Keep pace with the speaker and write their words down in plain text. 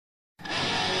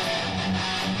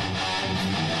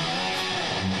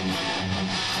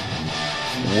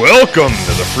Welcome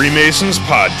to the Freemasons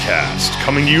Podcast,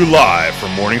 coming to you live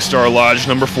from Morningstar Lodge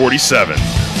number 47.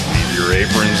 Leave your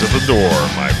aprons at the door,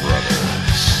 my brothers.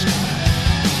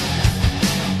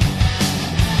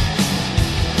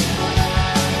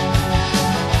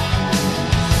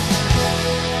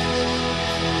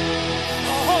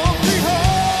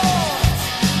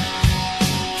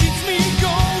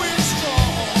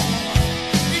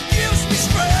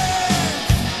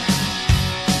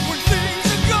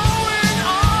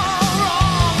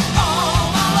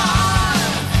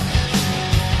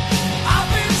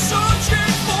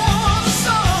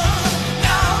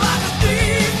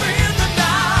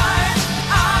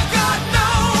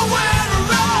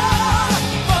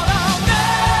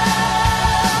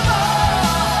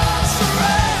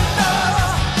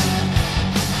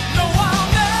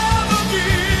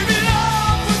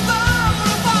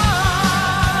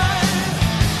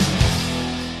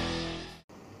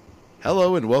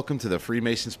 Hello and welcome to the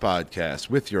Freemasons Podcast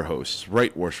with your hosts,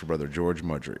 Right Worshipful Brother George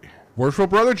Mudry, Worshipful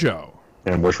Brother Joe,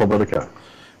 and Worshipful Brother Cat.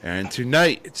 And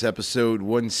tonight it's episode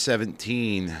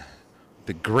 117,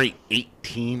 the great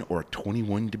 18 or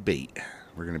 21 debate.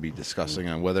 We're going to be discussing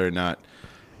on whether or not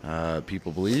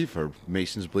people believe, or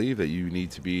Masons believe, that you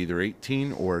need to be either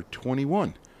 18 or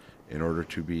 21 in order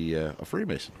to be a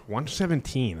Freemason.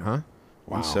 117, huh? Wow.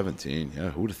 117,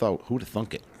 yeah. Who'd have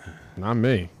thunk it? Not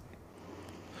me.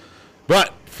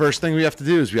 But first thing we have to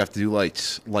do is we have to do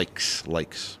likes.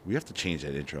 We have to change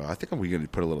that intro. I think we're going to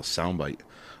put a little soundbite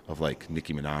of like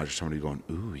Nicki Minaj or somebody going,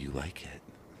 "Ooh, you like it."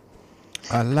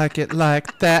 I like it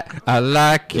like that. I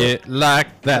like it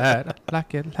like that. I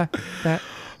like it like that.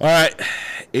 All right.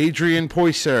 Adrian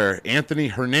Poisser, Anthony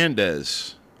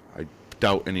Hernandez. I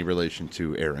doubt any relation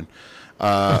to Aaron.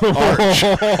 Arch.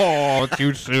 Oh,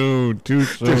 too soon.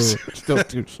 Still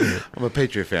too soon. I'm a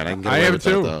Patriot fan. I can get away with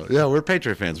that, though. Yeah, we're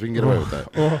Patriot fans. We can get away with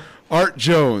that. Art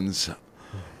Jones,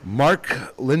 Mark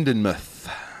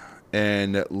Lindenmuth,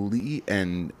 and Lee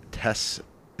and Tess.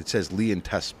 It says Lee and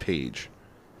Tess Page.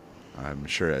 I'm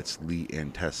sure that's Lee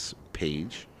and Tess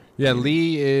Page. Yeah,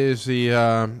 Lee is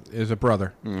a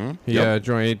brother. Mm-hmm. He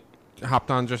joined,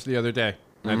 hopped on just the other day.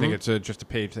 Mm-hmm. I think it's just a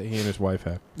page that he and his wife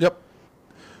have. Yep.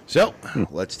 So,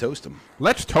 let's toast him.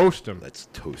 Let's toast him. Let's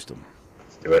toast him.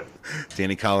 Let's do it.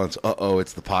 Danny Collins,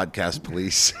 it's the podcast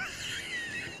police.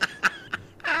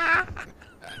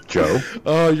 Joe.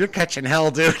 Oh, you're catching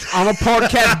hell, dude. I'm a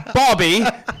podcast Bobby.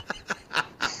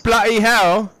 Bloody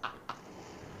hell.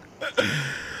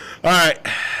 All right.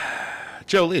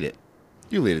 Joe, lead it.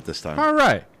 You lead it this time. All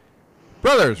right.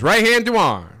 Brothers, right hand to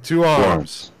arm. Two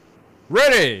arms.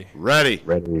 Ready. Ready.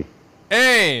 Ready.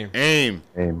 Aim. Aim.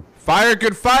 Aim. Fire,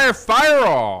 good fire, fire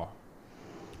all.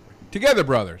 Together,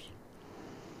 brothers.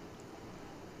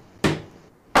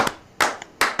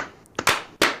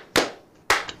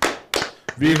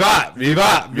 Vivat,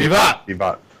 vivat, vivat.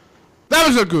 Vivat. That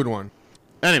was a good one.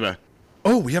 Anyway.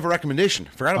 Oh, we have a recommendation.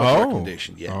 Forgot about the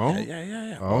recommendation.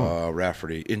 Yeah.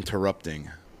 Rafferty, interrupting.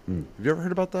 Have you ever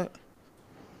heard about that?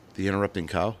 The interrupting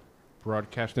cow?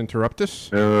 Broadcast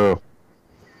interruptus? No.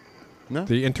 No?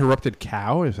 The interrupted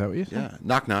cow? Is that what you said? Yeah.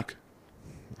 Knock, knock.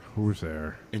 Who's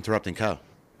there? Interrupting cow.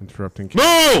 Interrupting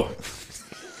cow.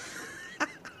 Moo!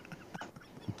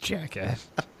 Jackass.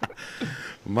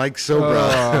 Mike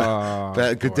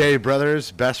Sobra. Good day,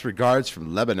 brothers. Best regards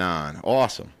from Lebanon.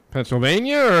 Awesome.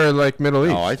 Pennsylvania or like Middle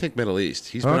East? Oh, I think Middle East.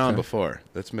 He's been on before.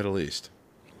 That's Middle East.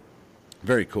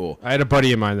 Very cool. I had a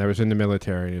buddy of mine that was in the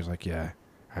military, and he was like, yeah,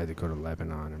 I had to go to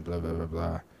Lebanon and blah, blah, blah,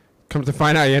 blah. Come to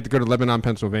find out you had to go to Lebanon,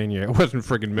 Pennsylvania. It wasn't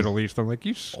friggin' Middle East. I'm like,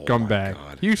 you scumbag.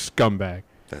 You scumbag.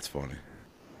 That's funny.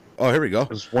 Oh, here we go.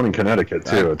 There's one in Connecticut,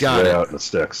 too. It's way out in the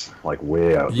sticks. Like,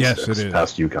 way out in the sticks. Yes, it is.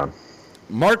 Past Yukon.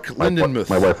 Mark Lindenmuth.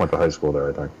 My wife went to high school there,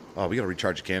 I think. Oh, we got to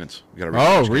recharge the cannons.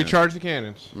 Recharge the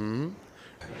cannons. Mm-hmm.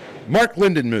 Mark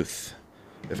Lindenmuth.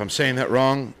 If I'm saying that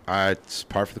wrong, it's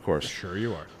par for the course. Sure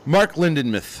you are. Mark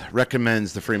Lindenmuth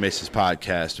recommends the Freemasons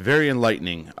podcast. Very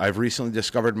enlightening. I've recently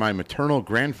discovered my maternal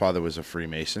grandfather was a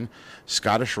Freemason,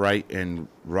 Scottish Rite and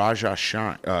Raja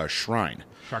Shrine.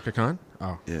 Shaka Khan?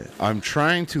 Oh. Yeah. I'm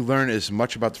trying to learn as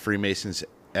much about the Freemasons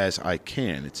as I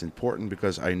can. It's important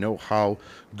because I know how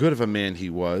good of a man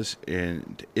he was,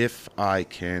 and if I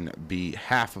can be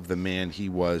half of the man he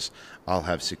was, I'll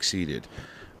have succeeded.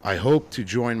 I hope to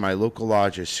join my local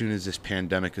lodge as soon as this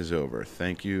pandemic is over.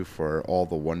 Thank you for all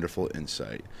the wonderful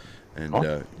insight.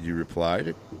 And you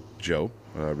replied, Joe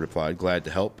replied, glad to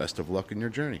help. Best of luck in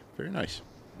your journey. Very nice.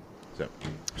 So,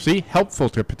 see, helpful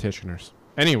to petitioners.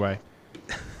 Anyway.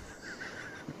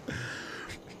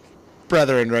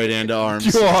 Brethren, right hand to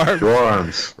arms. Two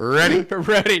arms. Ready?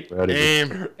 Ready.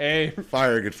 Aim. Aim.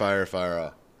 Fire, good fire, fire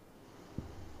off.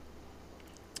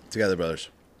 Together, brothers.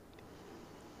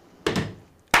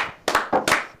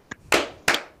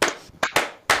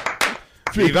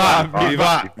 Viva!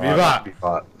 Viva! Viva!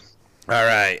 All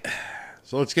right.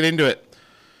 So let's get into it.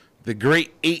 The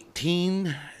great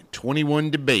 1821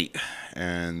 debate.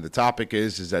 And the topic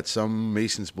is that some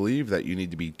Masons believe that you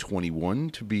need to be 21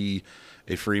 to be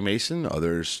a Freemason.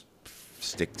 Others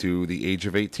stick to the age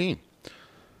of 18.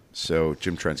 So,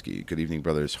 Jim Trensky, good evening,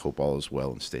 brothers. Hope all is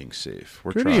well and staying safe.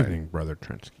 Good evening, Brother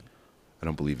Trensky. I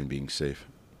don't believe in being safe.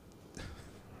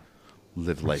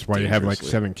 Live life. That's why you have like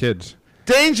 7 kids.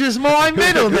 Danger's my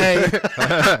middle name.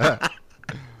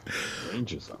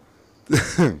 Danger zone.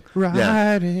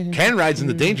 Riding. Ken rides in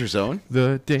the danger zone.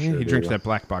 He drinks that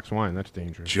black box wine. That's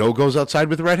dangerous. Joe goes outside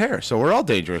with red hair, so we're all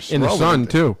dangerous. In the sun,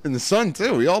 too. In the sun,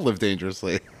 too. We all live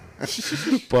dangerously.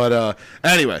 But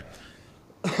anyway,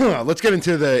 let's get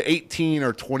into the 18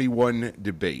 or 21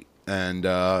 debate. And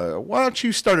why don't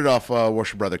you start it off,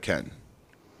 Worship Brother Ken?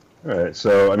 All right.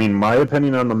 So, I mean, my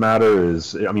opinion on the matter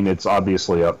is, I mean, it's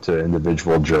obviously up to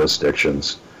individual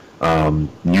jurisdictions.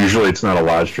 Usually it's not a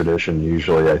lodge tradition.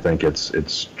 Usually I think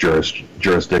it's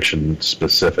jurisdiction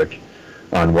specific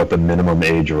on what the minimum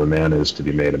age of a man is to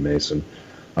be made a Mason.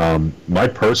 My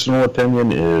personal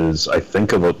opinion is I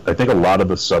think a lot of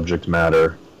the subject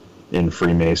matter in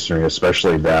Freemasonry,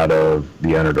 especially that of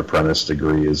the entered apprentice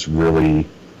degree, is really,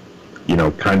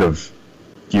 kind of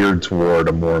geared toward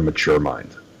a more mature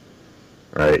mind.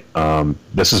 Right?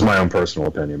 This is my own personal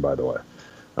opinion, by the way.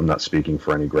 I'm not speaking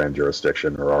for any grand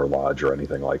jurisdiction or our lodge or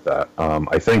anything like that.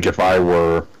 I think if I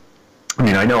were,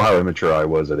 I know how immature I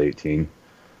was at 18.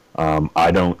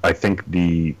 I think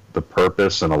the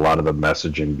purpose and a lot of the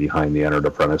messaging behind the entered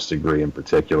apprentice degree in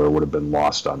particular would have been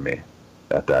lost on me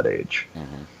at that age.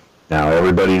 Mm-hmm. Now,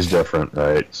 everybody's different,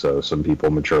 right? So some people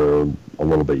mature a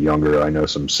little bit younger. I know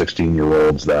some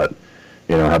 16-year-olds that,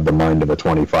 have the mind of a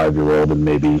 25-year-old, and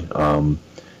maybe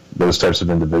those types of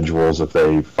individuals, if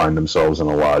they find themselves in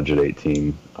a lodge at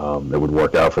 18, it would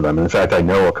work out for them. And in fact, I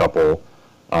know a couple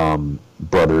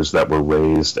brothers that were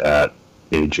raised at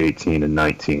age 18 and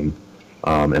 19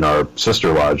 in our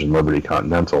sister lodge in Liberty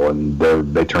Continental, and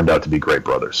they turned out to be great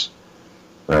brothers.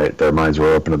 Right? Their minds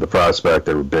were open to the prospect.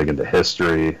 They were big into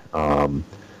history.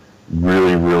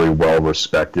 Really, really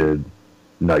well-respected,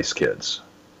 nice kids.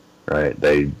 Right?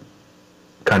 They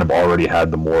kind of already had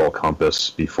the moral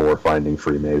compass before finding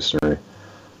Freemasonry,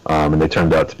 and they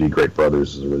turned out to be great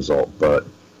brothers as a result. But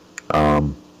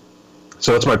so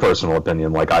that's my personal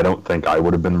opinion. Like, I don't think I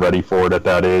would have been ready for it at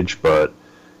that age, but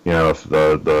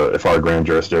if our grand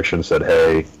jurisdiction said,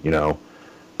 hey,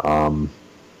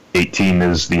 18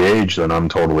 is the age, then I'm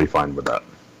totally fine with that,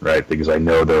 right? Because I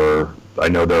know there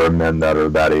are men that are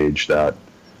that age that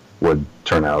would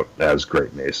turn out as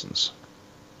great Masons.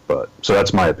 But so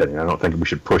that's my opinion. I don't think we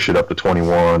should push it up to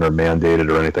 21 or mandate it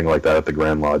or anything like that at the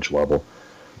Grand Lodge level.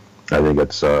 I think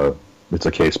it's a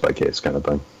case by case kind of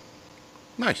thing.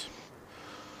 Nice.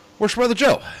 Worship Brother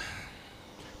Joe.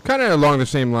 Kind of along the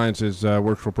same lines as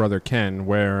Worship Brother Ken,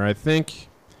 where I think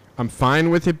I'm fine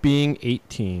with it being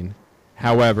 18.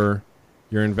 However,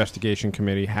 your investigation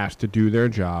committee has to do their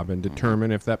job and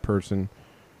determine if that person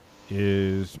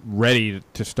is ready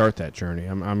to start that journey.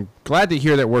 I'm glad to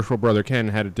hear that Worshipful Brother Ken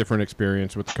had a different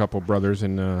experience with a couple brothers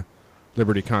in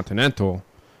Liberty Continental,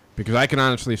 because I can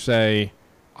honestly say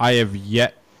I have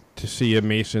yet to see a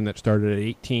Mason that started at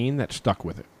 18 that stuck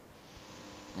with it.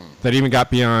 That even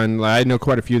got beyond, I know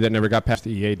quite a few that never got past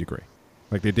the EA degree.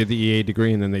 Like, they did the EA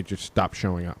degree and then they just stopped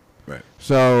showing up. Right.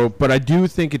 So, but I do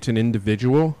think it's an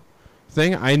individual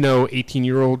thing. I know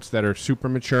 18-year-olds that are super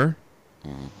mature.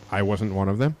 I wasn't one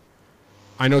of them.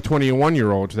 I know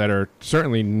 21-year-olds that are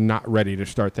certainly not ready to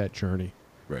start that journey.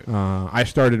 Right. I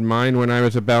started mine when I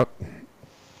was about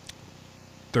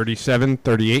 37,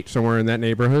 38, somewhere in that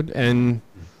neighborhood. And,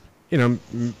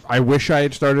 I wish I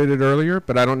had started it earlier,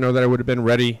 but I don't know that I would have been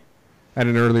ready at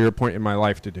an earlier point in my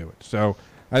life to do it. So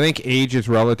I think age is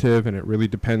relative, and it really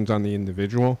depends on the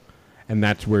individual. And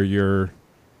that's where your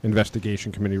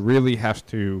investigation committee really has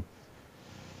to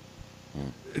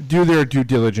do their due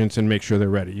diligence and make sure they're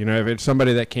ready. If it's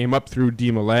somebody that came up through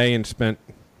DMLA and spent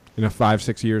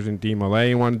 5-6 years in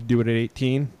DMLA and wanted to do it at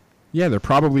 18, yeah, they're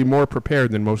probably more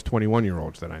prepared than most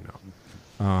 21-year-olds that I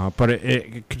know. But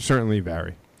it could certainly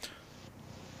vary.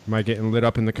 Am I getting lit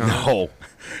up in the comments? No.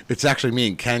 It's actually me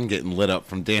and Ken getting lit up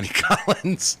from Danny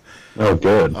Collins. Oh,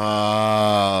 good.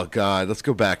 Oh, God. Let's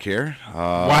go back here.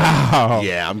 Wow.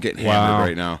 Yeah, I'm getting hammered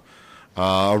right now.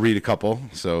 I'll read a couple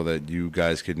so that you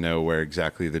guys could know where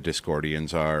exactly the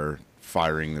Discordians are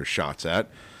firing their shots at.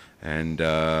 And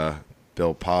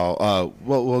Bill Powell.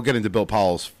 Well, we'll get into Bill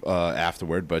Powell's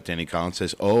afterward, but Danny Collins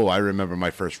says, "Oh, I remember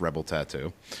my first Rebel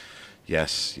tattoo."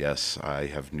 Yes, I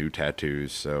have new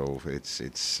tattoos, so it's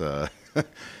it's the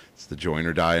join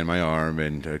or die in my arm,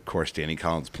 and of course Danny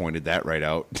Collins pointed that right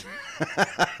out,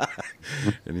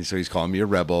 and so he's calling me a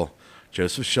rebel.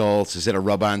 Joseph Schultz, is it a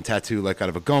rub-on tattoo like out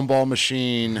of a gumball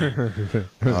machine?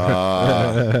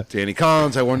 Danny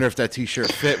Collins, I wonder if that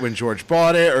T-shirt fit when George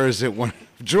bought it, or is it one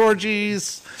of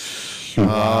Georgie's?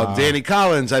 Danny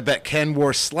Collins, I bet Ken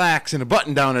wore slacks and a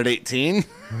button-down at 18.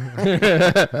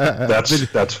 That's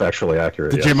factually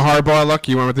accurate. The yes. Jim Harbaugh look?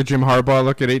 You went with the Jim Harbaugh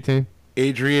look at 18?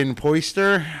 Adrian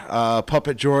Poyster,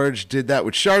 Puppet George did that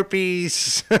with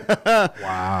Sharpies.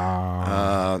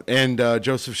 Wow. And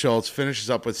Joseph Schultz finishes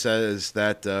up with says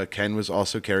that Ken was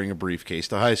also carrying a briefcase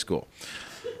to high school.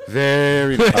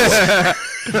 Very nice.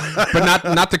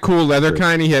 But not the cool leather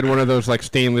kind. He had one of those like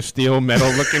stainless steel metal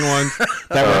looking ones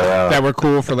that were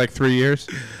cool for like 3 years.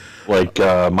 Like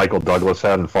Michael Douglas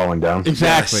had in Falling Down.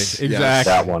 Exactly. Yes.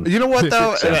 That one. You know what,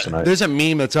 though? Samsonite. There's a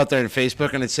meme that's out there on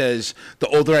Facebook, and it says, the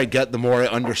older I get, the more I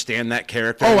understand that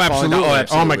character. Oh, And Falling Down-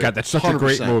 absolutely. Oh, my God. That's such a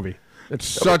great 100%. movie. It's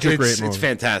such a great movie. It's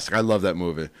fantastic. I love that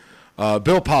movie.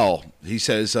 Bill Powell, he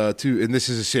says, and this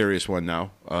is a serious one now,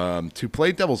 to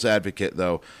play devil's advocate,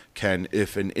 though, Ken,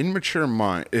 if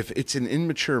it's an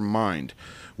immature mind,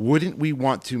 wouldn't we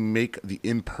want to make the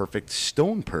imperfect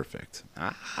stone perfect?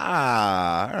 All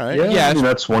right. Yeah, I mean,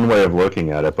 that's one way of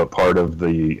looking at it, but part of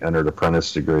the entered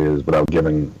apprentice degree is without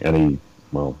giving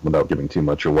too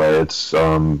much away. It's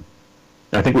I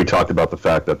think we talked about the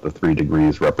fact that the 3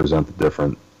 degrees represent the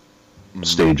different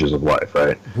stages of life,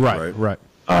 right? Right.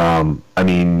 I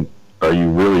mean, are you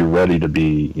really ready to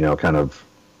be, kind of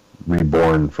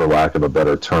reborn, for lack of a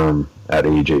better term, at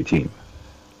age 18?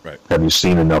 Right. Have you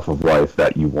seen enough of life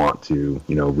that you want to,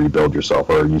 rebuild yourself,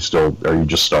 or are you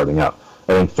just starting out?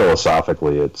 I think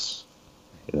philosophically, it's,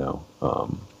 you're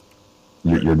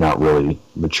not really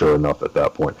mature enough at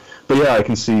that point. But yeah, I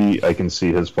can see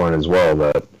his point as well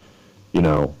that, you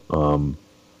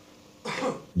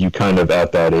kind of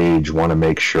at that age want to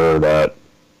make sure that,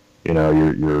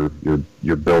 you're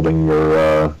building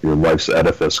your life's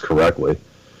edifice correctly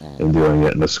and doing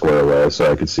it in a square way.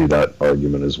 So I could see that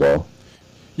argument as well.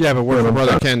 Yeah, but for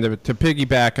Brother Ken, to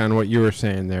piggyback on what you were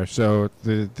saying there, so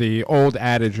the old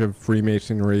adage of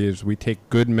Freemasonry is we take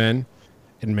good men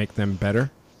and make them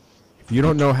better. If you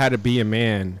don't know how to be a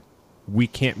man, we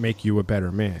can't make you a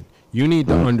better man. You need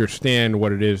to understand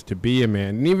what it is to be a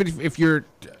man, and even if you're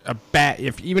bad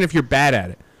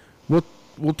at it,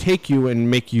 we'll take you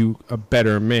and make you a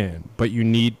better man. But you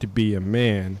need to be a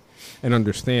man and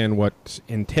understand what's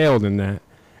entailed in that.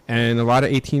 And a lot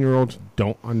of 18-year-olds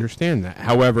don't understand that.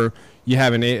 However, you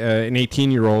have an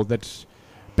 18-year-old that's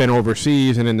been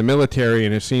overseas and in the military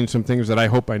and has seen some things that I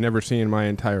hope I never see in my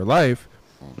entire life.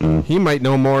 He might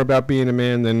know more about being a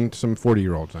man than some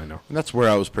 40-year-olds I know. And that's where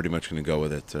I was pretty much going to go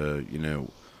with it,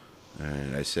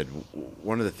 And I said,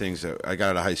 one of the things that I got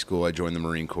out of high school, I joined the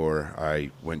Marine Corps.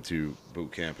 I went to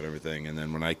boot camp and everything. And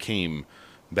then when I came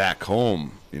back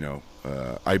home,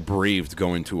 I braved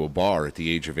going to a bar at the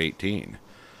age of 18.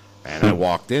 And I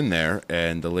walked in there,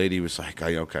 and the lady was like,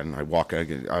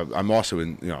 I'm also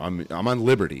in, I'm on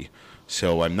liberty,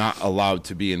 so I'm not allowed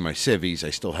to be in my civvies. I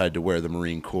still had to wear the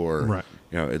Marine Corps, right.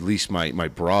 At least my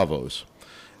Bravos.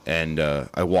 And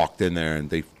I walked in there, and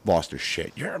they lost their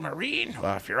shit. You're a Marine?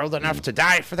 Well, if you're old enough to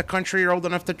die for the country, you're old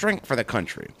enough to drink for the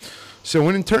country. So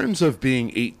in terms of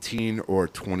being 18 or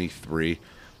 23,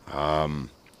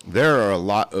 there are a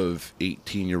lot of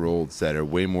 18-year-olds that are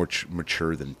way more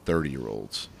mature than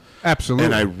 30-year-olds. Absolutely.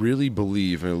 And I really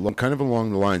believe, kind of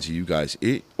along the lines of you guys,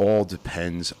 it all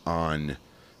depends on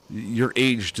your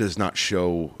age. Does not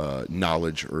show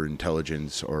knowledge or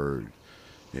intelligence, or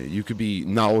you could be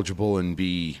knowledgeable and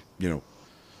be,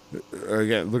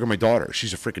 again, look at my daughter.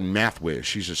 She's a freaking math whiz.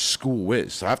 She's a school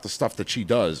whiz. So half the stuff that she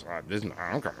does, I'm looking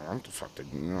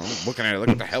at it, like,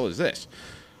 what the hell is this?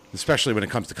 Especially when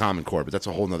it comes to Common Core, but that's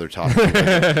a whole nother topic.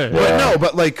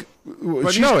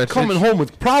 She's coming home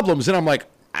with problems, and I'm like,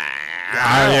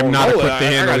 I am not equipped to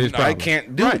handle these problems. I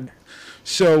can't do it.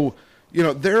 So,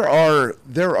 there are,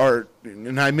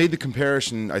 and I made the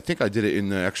comparison. I think I did it in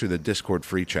the Discord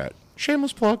free chat.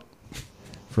 Shameless plug.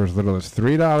 For as little as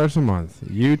 $3 a month,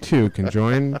 you too can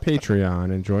join Patreon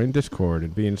and join Discord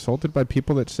and be insulted by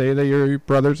people that say they're your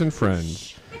brothers and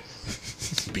friends.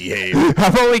 Behave.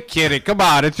 I'm only kidding. Come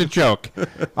on, it's a joke.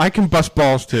 I can bust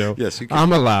balls too. Yes, you can.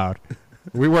 I'm allowed.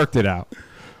 We worked it out.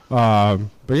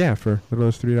 But yeah, for as little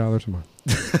as $3 a month.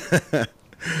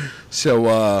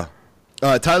 So,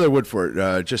 Tyler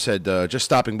Woodford just said, just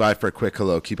stopping by for a quick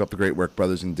hello. Keep up the great work,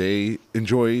 brothers, and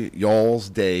enjoy y'all's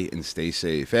day and stay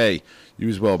safe. Hey, you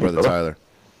as well, brother Tyler.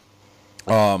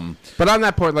 But on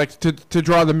that point, like to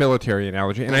draw the military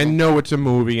analogy, and I know it's a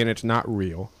movie and it's not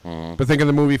real, but think of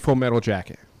the movie Full Metal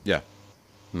Jacket. Yeah.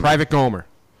 Private Gomer.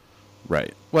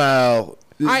 Right. Well,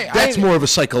 that's more of a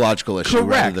psychological issue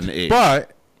rather than age.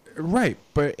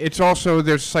 But it's also,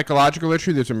 there's a psychological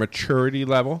issue, there's a maturity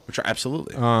level. Which are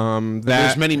absolutely.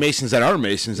 There's many Masons that are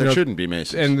Masons that shouldn't be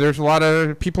Masons. And there's a lot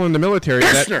of people in the military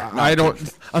that I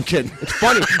don't... I'm kidding. It's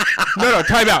funny. No,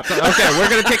 time out. Okay, we're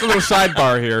going to take a little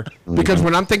sidebar here. Because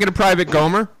when I'm thinking of Private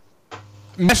Gomer,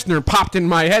 Messner popped in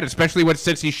my head, especially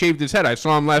since he shaved his head. I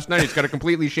saw him last night. He's got a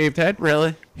completely shaved head.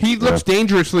 Really? He looks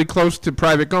dangerously close to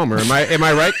Private Gomer. Am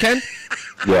I right, Ken?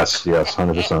 Yes,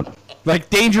 100%. Like,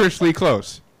 dangerously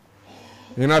close.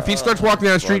 You know, if he starts walking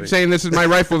down the street saying, "This is my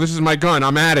rifle, this is my gun,"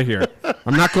 I'm out of here.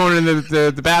 I'm not going into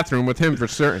the bathroom with him for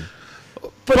certain.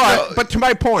 But to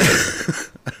my point,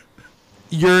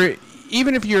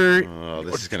 even if you're... Oh,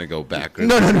 this is going to go backwards.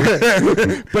 No.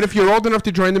 But if you're old enough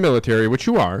to join the military, which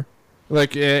you are,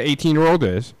 like 18-year-old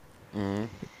is,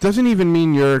 doesn't even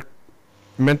mean you're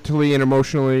mentally and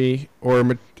emotionally or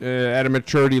at a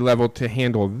maturity level to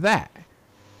handle that.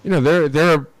 You know,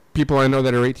 there are people I know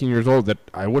that are 18 years old that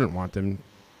I wouldn't want them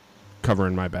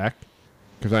covering my back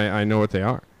because I know what they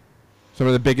are. Some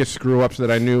of the biggest screw-ups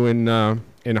that I knew in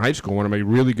high school, one of my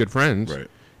really good friends,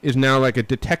 is now like a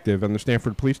detective on the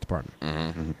Stanford Police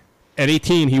Department. At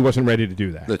 18, he wasn't ready to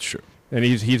do that. That's true. And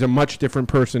he's a much different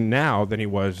person now than he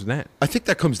was then. I think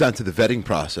that comes down to the vetting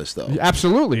process, though.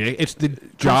 Absolutely. It's the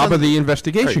job of the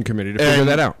investigation committee to figure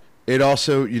that out. It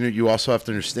also, you also have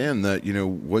to understand that,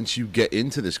 once you get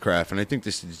into this craft, and I think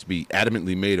this needs to be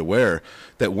adamantly made aware,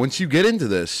 that once you get into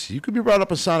this, you could be brought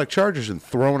up on sonic charges and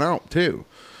thrown out, too.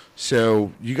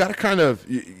 So you got to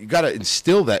you got to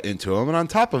instill that into them. And on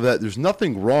top of that, there's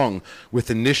nothing wrong with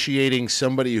initiating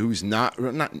somebody who's not I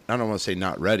don't want to say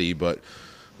not ready, but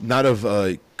not of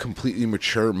a completely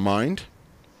mature mind,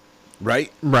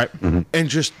 right? Right. Mm-hmm. And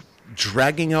just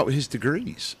dragging out his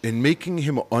degrees and making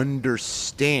him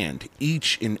understand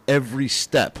each and every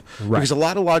step. Right. Because a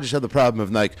lot of lodges have the problem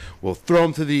of like, we'll throw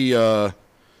him through the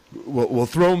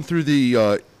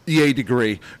EA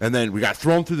degree, and then we got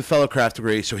thrown through the fellowcraft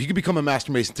degree, so he could become a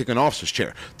master mason, take an officer's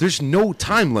chair. There's no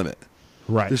time limit.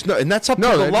 Right. And that's up to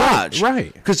the lodge.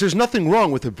 Right. Because there's nothing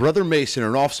wrong with a brother mason or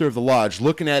an officer of the lodge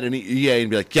looking at an EA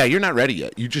and be like, yeah, you're not ready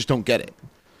yet. You just don't get it.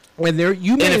 And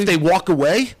if they walk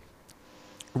away,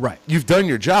 right, you've done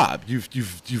your job. You've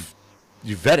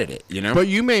vetted it, But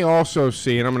you may also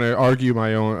see, and I'm going to argue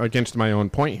against my own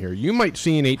point here. You might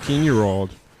see an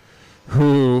 18-year-old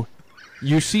who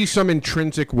you see some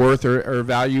intrinsic worth or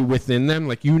value within them,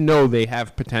 like they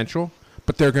have potential,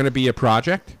 but they're going to be a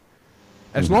project.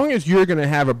 As long as you're going to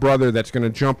have a brother that's going to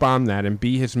jump on that and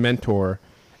be his mentor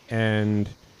and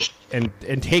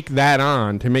take that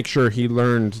on to make sure he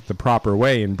learns the proper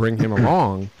way and bring him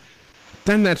along,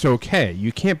 then that's okay.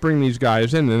 You can't bring these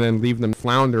guys in and then leave them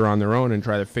flounder on their own and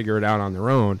try to figure it out on their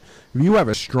own. If you have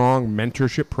a strong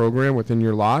mentorship program within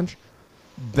your lodge,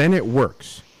 then it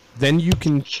works. Then you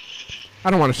can,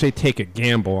 I don't want to say take a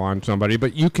gamble on somebody,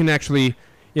 but you can actually,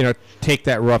 take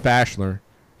that rough ashlar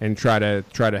and try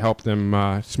to help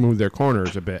them smooth their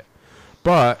corners a bit.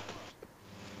 But,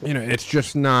 it's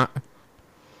just not,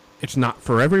 it's not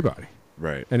for everybody.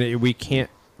 Right. And we can't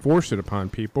force it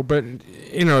upon people. But,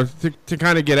 to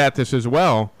kind of get at this as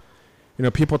well,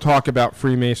 people talk about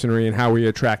Freemasonry and how we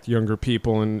attract younger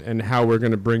people and how we're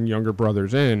going to bring younger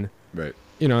brothers in. Right.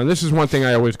 And this is one thing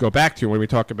I always go back to when we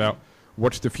talk about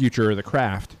what's the future of the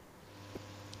craft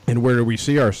and where do we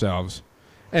see ourselves.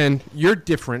 And you're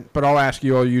different, but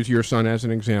I'll use your son as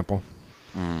an example.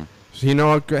 Does he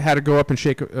know how to go up and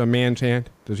shake a man's hand?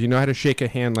 Does he know how to shake a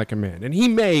hand like a man? And he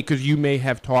may, because you may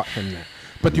have taught him that.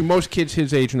 But do most kids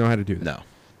his age know how to do that?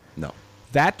 No.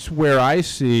 That's where I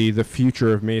see the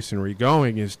future of Masonry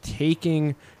going, is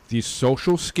taking these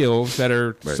social skills that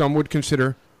are some would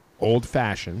consider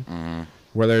old-fashioned,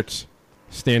 whether it's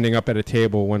standing up at a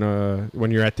table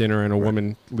when you're at dinner and a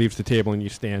woman leaves the table and you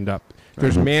stand up.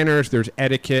 There's manners, there's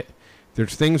etiquette,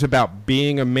 there's things about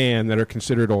being a man that are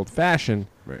considered old-fashioned,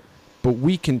 but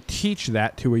we can teach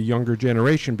that to a younger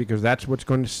generation because that's what's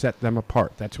going to set them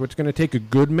apart. That's what's going to take a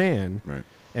good man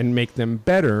and make them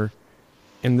better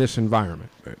in this environment.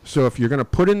 So if you're going to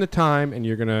put in the time and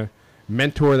you're going to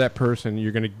mentor that person,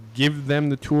 you're going to give them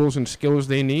the tools and skills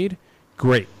they need,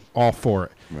 great, all for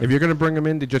it. If you're going to bring them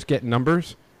in to just get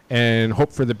numbers and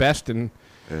hope for the best and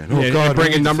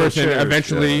bring in numbers and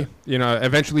eventually,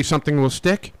 eventually something will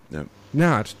stick,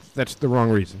 No, that's the wrong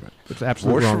reason. It's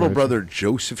absolutely wrong Worshipful reason. brother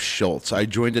Joseph Schultz. I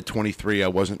joined at 23. I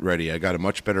wasn't ready. I got a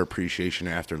much better appreciation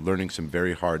after learning some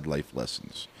very hard life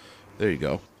lessons. There you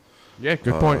go. Yeah,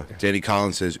 good point. Danny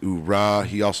Collins says, "Oorah."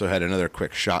 He also had another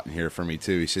quick shot in here for me,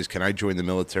 too. He says, "Can I join the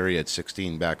military at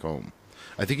 16 back home?"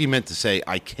 I think he meant to say,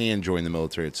 "I can join the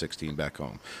military at 16 back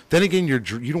home." Then again, you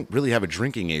don't really have a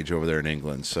drinking age over there in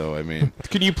England, so, I mean...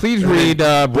 Can you please read...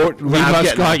 Yeah,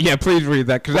 please read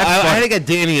that, because I had to get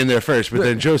Danny in there first, but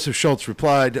then Joseph Schultz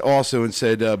replied also and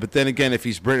said, but then again, if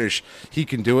he's British, he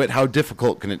can do it. How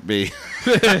difficult can it be?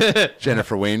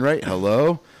 Jennifer Wainwright,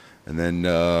 hello. And then,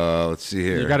 let's see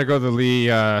here. You got to go to the Lee...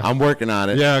 I'm working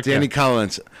on it. Yeah, okay. Danny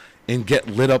Collins, and get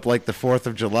lit up like the 4th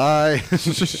of July.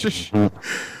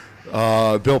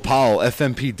 Bill Powell,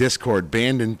 FMP Discord,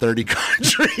 banned in 30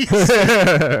 countries.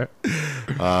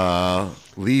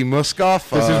 Lee Muskoff.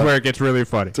 This is where it gets really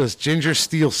funny. Does Ginger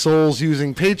steal souls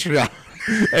using Patreon?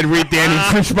 And read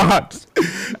Danny's response.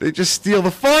 They just steal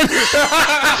the fun.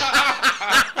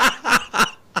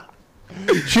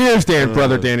 Cheers,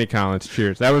 brother Danny Collins.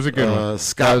 Cheers. That was a good one.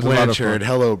 Scott Blanchard,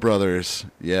 hello, brothers.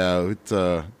 Yeah,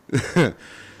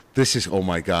 this is, oh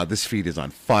my God, this feed is on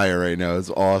fire right now. It's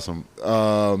awesome.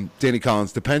 Danny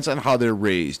Collins, depends on how they're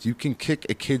raised. You can kick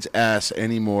a kid's ass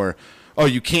anymore. Oh,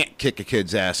 you can't kick a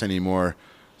kid's ass anymore,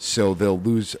 so they'll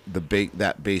lose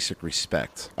that basic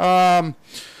respect. I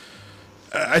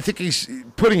think he's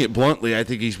putting it bluntly. I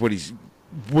think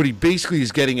what he basically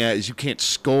is getting at is you can't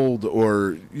scold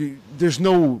there's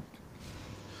no.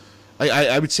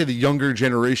 I would say the younger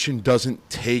generation doesn't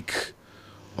take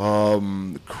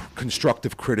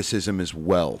constructive criticism as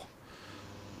well.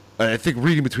 I think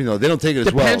reading between those, they don't take it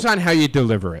as well. Depends on how you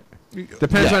deliver it.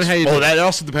 Depends on how you. That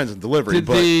also depends on delivery.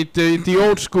 The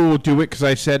old school do it because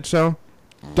I said so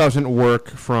doesn't work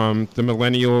from the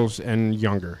millennials and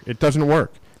younger. It doesn't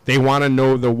work. They want to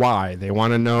know the why. They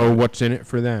want to know what's in it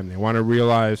for them. They want to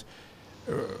realize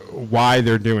why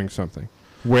they're doing something.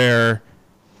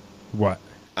 What?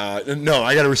 No,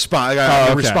 I got to respond. I got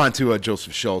to respond to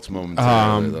Joseph Schultz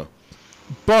momentarily, though.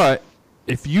 But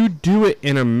if you do it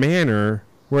in a manner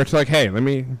where it's like, hey, let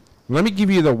me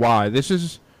give you the why. This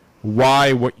is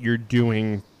why what you're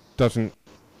doing doesn't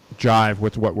jive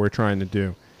with what we're trying to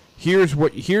do. Here's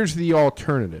the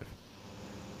alternative,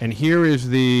 and here is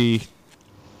the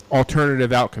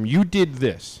alternative outcome. You did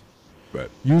this. Right.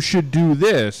 You should do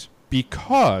this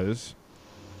because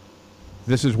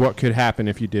this is what could happen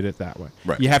if you did it that way.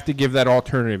 Right. You have to give that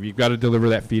alternative. You've got to deliver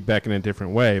that feedback in a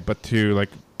different way. But to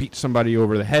beat somebody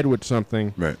over the head with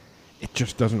something, right, it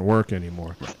just doesn't work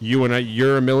anymore.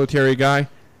 You're a military guy.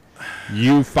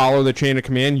 You follow the chain of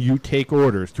command. You take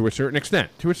orders to a certain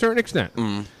extent.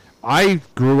 Mm. I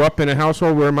grew up in a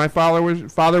household where my father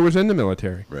was in the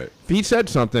military. Right. If he said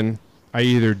something, I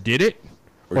either did it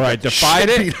or I defied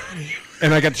it.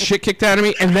 And I got the shit kicked out of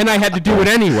me, and then I had to do it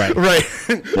anyway. Right.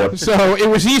 So it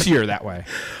was easier that way.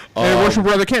 And Worship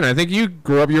Brother Ken, I think you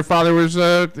grew up, your father was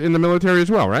in the military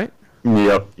as well, right?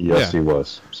 Yep. Yes, he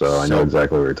was. So I know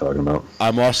exactly what you're talking about.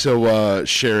 I'm also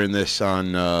sharing this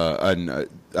on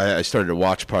I started a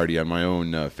watch party on my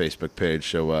own Facebook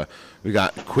page. So we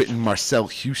got Quentin Marcel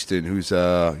Houston,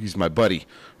 he's my buddy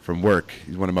from work.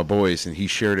 He's one of my boys, and he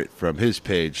shared it from his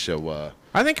page. So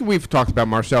I think we've talked about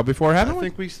Marcel before, haven't we? I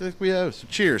think we have. So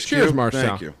cheers. Cheers, Q.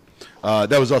 Marcel. Thank you.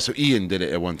 That was also Ian did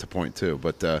it at one point too.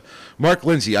 But Mark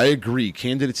Lindsay, I agree.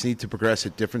 Candidates need to progress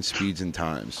at different speeds and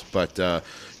times. But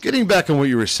getting back on what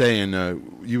you were saying,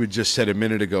 you had just said a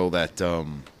minute ago that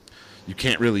you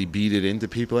can't really beat it into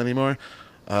people anymore.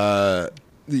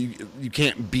 You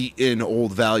can't beat in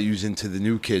old values into the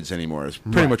new kids anymore. Is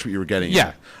pretty much what you were getting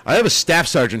at. I have a staff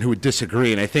sergeant who would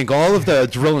disagree, and I think all of the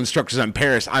drill instructors on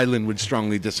Paris Island would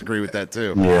strongly disagree with that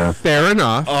too. Yeah. Fair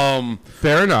enough.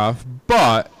 Fair enough.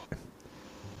 But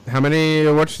how many?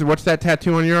 What's that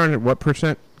tattoo on your arm? What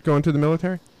percent go into the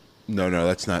military? No,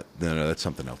 that's not. No, that's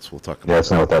something else. We'll talk about. Yeah,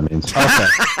 that's not what that means. Okay.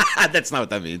 That's not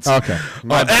what that means. Okay.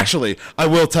 Actually, I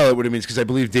will tell it what it means because I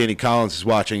believe Danny Collins is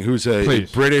watching, who's a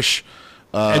British.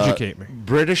 Educate me.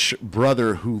 British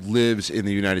brother who lives in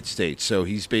the United States. So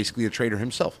he's basically a traitor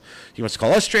himself. He wants to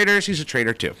call us traitors. He's a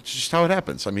traitor too. It's just how it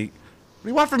happens. I mean, what do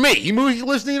you want from me? He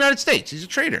lives in the United States. He's a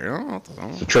traitor.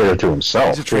 He's a traitor to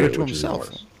himself. He's a traitor to himself.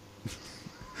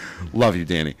 Love you,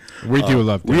 Danny. We do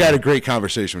love Danny. We had a great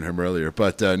conversation with him earlier.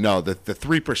 But no, the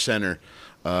 3%er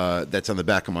that's on the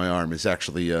back of my arm is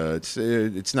actually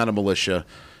it's not a militia.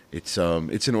 It's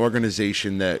an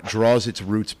organization that draws its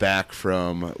roots back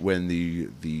from when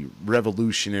the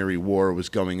Revolutionary War was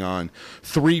going on.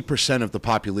 3% of the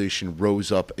population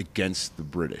rose up against the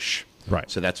British. Right.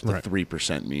 So that's what the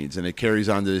 3% means. And it carries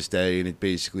on to this day, and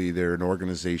they're an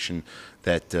organization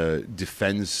that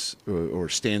defends or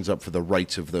stands up for the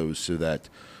rights of those so that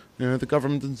the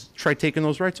government doesn't try taking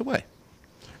those rights away.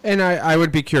 And I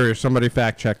would be curious, somebody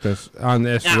fact check us on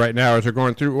this right now as we're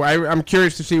going through. I'm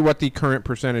curious to see what the current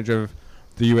percentage of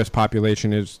the U.S.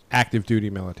 population is active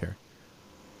duty military.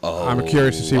 Oh, I'm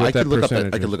curious to see what that percentage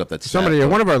is. I could look up that stat. Somebody,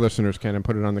 one of our listeners can, and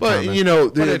put it on the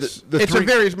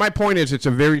comment. My point is, it's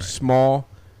a very small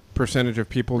percentage of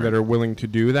people that are willing to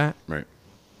do that. Right.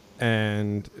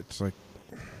 And it's like...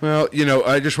 Well,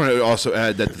 I just want to also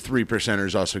add that the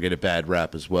 3%ers also get a bad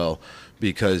rap as well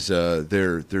because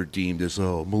they're deemed as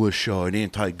militia and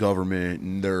anti-government,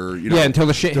 and they're until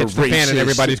the shit hits the fan and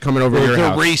everybody's coming over your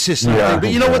house. They're racist. Yeah,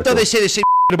 but you know what though? They say the same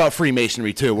about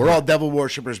Freemasonry too. We're all devil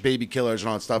worshippers, baby killers, and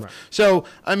all that stuff. Right. So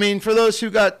I mean, for those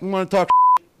who want to talk,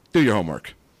 do your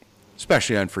homework,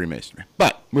 especially on Freemasonry.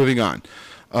 But moving on.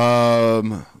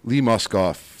 Lee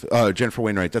Muskoff, Jennifer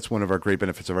Wainwright, that's one of our great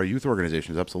benefits of our youth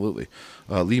organizations, absolutely.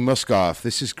 Lee Muskoff,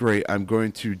 this is great. I'm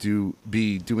going to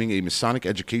be doing a Masonic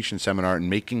education seminar and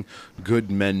making good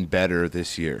men better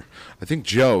this year. I think,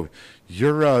 Joe,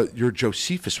 your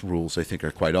Josephus rules, I think,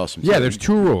 are quite awesome. Yeah, there's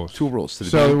 2 rules. 2 rules.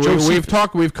 So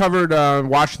we've covered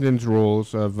Washington's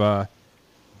rules of, what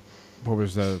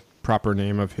was the proper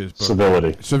name of his book?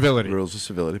 Civility. Rules of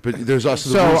civility. But there's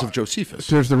also the rules of Josephus.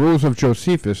 There's the rules of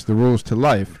Josephus, the rules to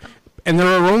life. And there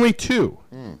are only 2.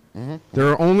 Mm-hmm. There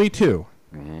are only 2.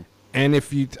 Mm-hmm. And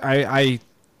if I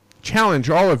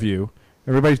challenge all of you,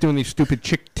 everybody's doing these stupid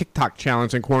TikTok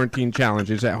challenges and quarantine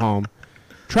challenges at home.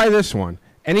 Try this one.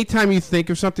 Anytime you think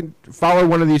of something, follow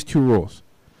one of these 2 rules.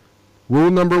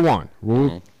 Rule number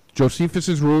 1.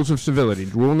 Josephus's rules of civility.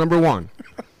 Rule number 1.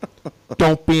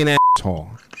 Don't be an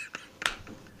asshole.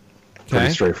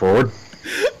 Pretty straightforward.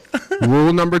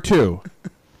 Rule number 2.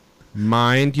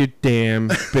 Mind your damn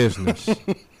business.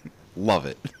 Love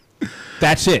it.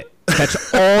 That's it.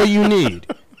 That's all you need.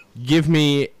 Give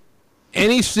me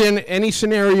any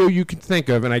scenario you can think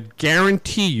of, and I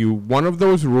guarantee you one of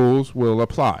those rules will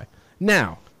apply.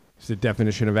 Now, is the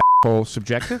definition of asshole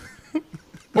subjective?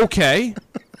 Okay.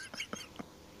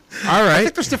 All right. I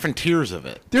think there's different tiers of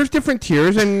it. There's different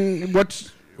tiers, and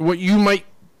what you might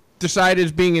decide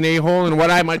as being an a-hole and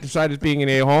what I might decide as being an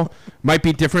a-hole might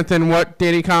be different than what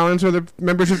Danny Collins or the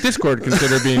members of Discord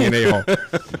consider being an a-hole.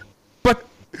 But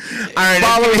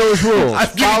follow those rules.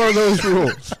 Follow those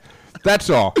rules. That's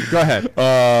all. Go ahead.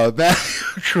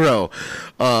 Crow.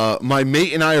 My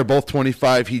mate and I are both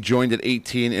 25. He joined at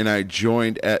 18, and I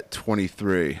joined at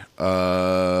 23.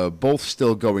 Both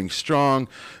still going strong.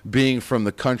 Being from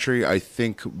the country, I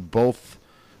think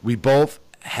we both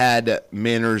had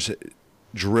manners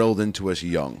drilled into us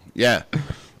young. Yeah.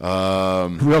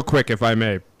 Real quick, if I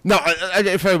may. No,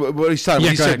 what he's talking about,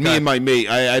 he said me and my mate.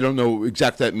 I don't know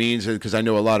exactly what that means because I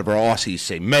know a lot of our Aussies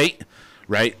say mate.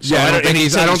 Right? So yeah, I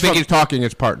don't think he's talking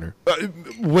his partner.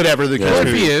 Whatever the case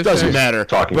if he is, doesn't matter.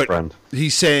 Talking friend.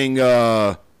 He's saying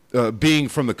being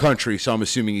from the country, so I'm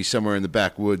assuming he's somewhere in the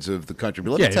backwoods of the country.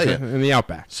 But let me tell you, in the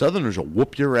outback. Southerners will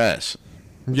whoop your ass.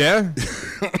 Yeah?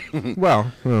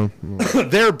 well.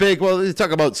 They're big. Well, they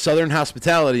talk about Southern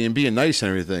hospitality and being nice and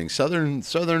everything.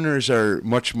 Southerners are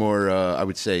much more, I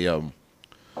would say,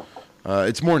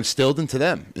 it's more instilled into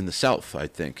them in the South, I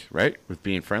think, right? With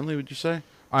being friendly, would you say?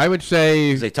 I would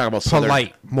say they talk about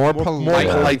polite, more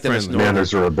polite than us.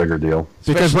 Manners are a bigger deal.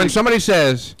 Because when somebody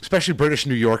says, especially British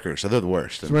New Yorkers, they're the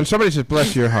worst. So when somebody says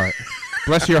 "bless your heart,"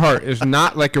 "bless your heart" is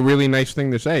not like a really nice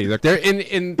thing to say. Like they're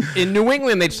in New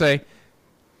England, they'd say,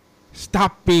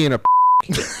 "Stop being a,"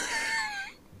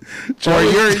 or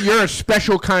 "you're a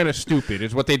special kind of stupid,"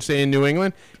 is what they'd say in New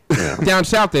England. Yeah. Down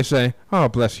south, they say, "Oh,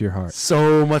 bless your heart."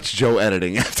 So much Joe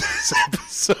editing after this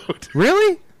episode.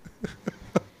 Really?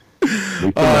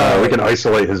 We can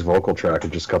isolate his vocal track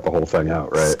and just cut the whole thing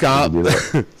out, right?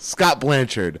 Scott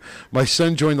Blanchard. My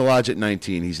son joined the lodge at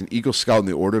 19. He's an Eagle Scout in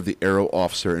the Order of the Arrow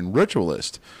Officer and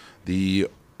Ritualist. The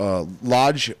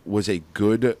lodge was a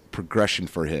good progression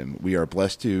for him. We are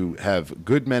blessed to have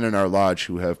good men in our lodge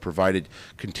who have provided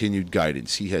continued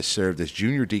guidance. He has served as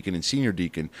junior deacon and senior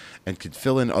deacon and can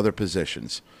fill in other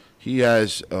positions. He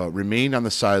has remained on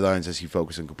the sidelines as he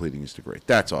focuses on completing his degree.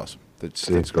 That's awesome. That's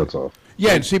off.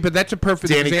 Yeah, see, but that's a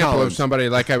perfect example of somebody,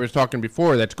 like I was talking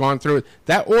before, that's gone through it.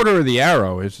 That Order of the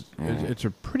Arrow is it's a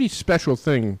pretty special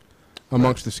thing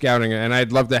amongst the scouting, and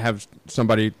I'd love to have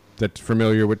somebody that's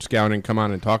familiar with scouting come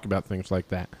on and talk about things like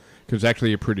that, because it's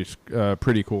actually a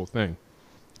pretty cool thing.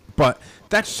 But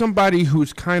that's somebody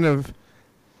who's kind of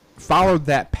followed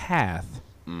that path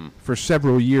for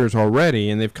several years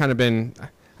already, and they've kind of been, I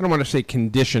don't want to say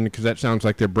conditioned, because that sounds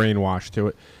like they're brainwashed to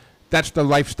it, that's the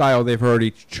lifestyle they've already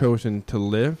chosen to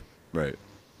live. Right.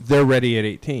 They're ready at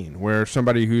 18. Where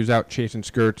somebody who's out chasing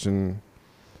skirts and,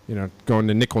 going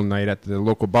to nickel night at the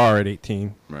local bar at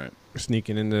 18, Right.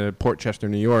 sneaking into Port Chester,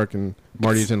 New York, and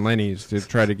Marty's and Lenny's to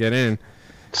try to get in.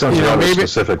 Sounds rather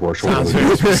specific.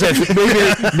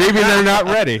 Maybe they're not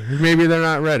ready. Maybe they're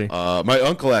not ready. My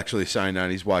uncle actually signed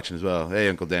on. He's watching as well. Hey,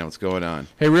 Uncle Dan, what's going on?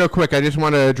 Hey, real quick, I just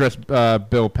want to address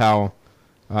Bill Powell.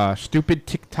 Stupid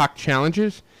TikTok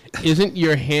challenges. Isn't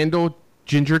your handle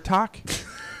Ginger Talk?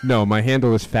 No, my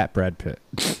handle is Fat Brad Pitt.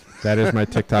 That is my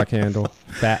TikTok handle,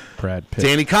 Fat Brad Pitt.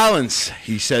 Danny Collins,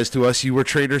 he says to us, you were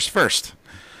traders first.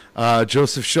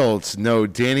 Joseph Schultz, no,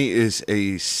 Danny is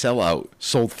a sellout.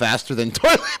 Sold faster than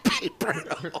toilet paper.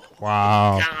 Oh,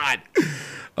 wow.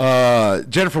 God.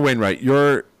 Jennifer Wainwright,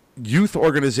 your youth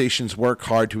organizations work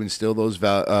hard to instill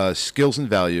those skills and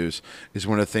values is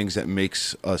one of the things that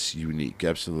makes us unique.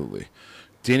 Absolutely.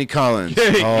 Danny Collins.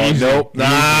 Oh, nope.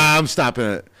 Nah, I'm stopping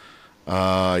it.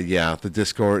 Yeah, the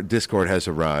Discord has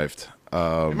arrived.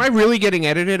 Am I really getting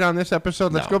edited on this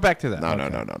episode? Let's go back to that.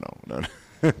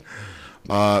 No.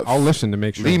 I'll listen to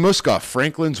make sure. Lee Muskoff,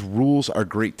 Franklin's rules are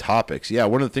great topics. Yeah,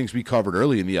 one of the things we covered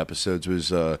early in the episodes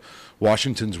was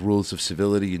Washington's rules of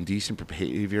civility and decent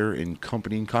behavior in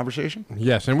company and conversation.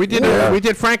 Yes, and we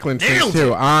did Franklin's things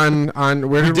too. On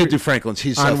where we did do Franklin's.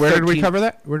 He's on where 13, did we cover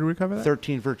that? Where did we cover that?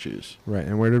 13 virtues. Right,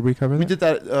 and where did we cover that? We did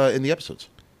that in the episodes.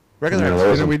 Regular that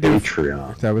was on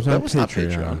Patreon. That was on Patreon. Not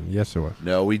Patreon. Yes, it was.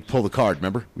 No, we pulled the card.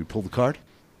 Remember, we pulled the card.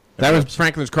 That was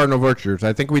Franklin's Cardinal Virtues.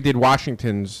 I think we did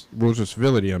Washington's Rules of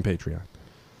Civility on Patreon.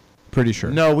 Pretty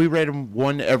sure. No, we read them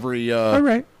one every. All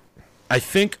right. I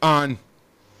think on.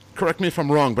 Correct me if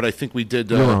I'm wrong, but I think we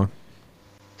did. You're wrong.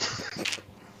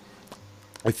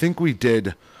 I think we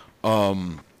did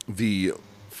the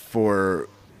for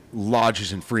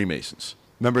lodges and Freemasons.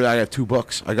 Remember, I have 2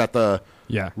 books. I got the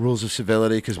Rules of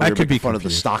Civility because we were making fun of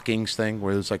the stockings thing,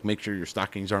 where it's like make sure your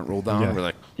stockings aren't rolled down. Yeah. We're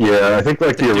like, I think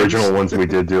like the original ones we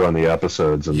did do on the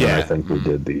episodes, and then I think we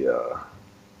did the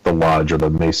lodge or the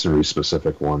masonry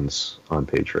specific ones on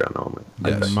Patreon only.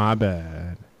 Yes. My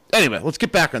bad. Anyway, let's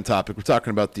get back on topic. We're talking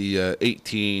about the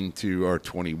 18 to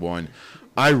 21.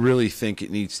 I really think it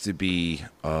needs to be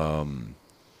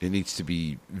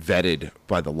vetted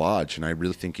by the lodge, and I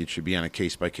really think it should be on a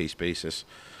case-by-case basis.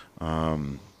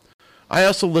 I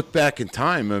also look back in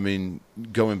time. I mean,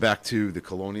 going back to the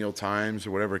colonial times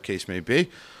or whatever case may be.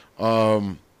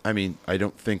 I mean, I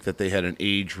don't think that they had an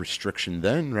age restriction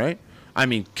then, right? I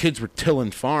mean, kids were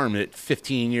tilling farm at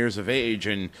 15 years of age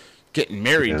and getting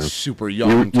married super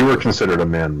young. You were considered a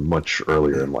man much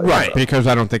earlier in life. Right, because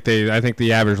I think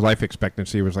the average life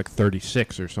expectancy was like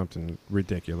 36 or something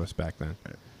ridiculous back then.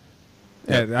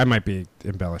 Yeah, I might be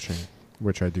embellishing,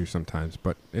 which I do sometimes,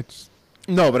 but it's...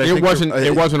 No, but it wasn't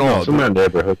old.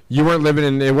 Neighborhood. You weren't living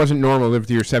in... It wasn't normal to live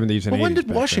to your 70s and 80s. But when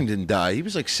did Washington die? He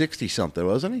was like 60-something,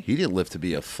 wasn't he? He didn't live to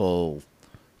be a full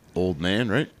old man,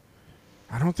 right?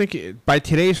 I don't think... by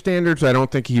today's standards, I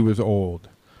don't think he was old.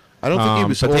 I don't think he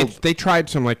was old. old. They tried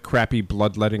some like crappy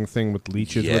bloodletting thing with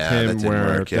leeches with him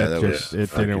where it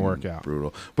didn't work out.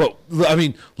 Brutal. But, I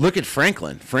mean, look at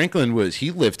Franklin.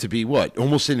 He lived to be what?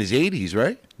 Almost in his 80s,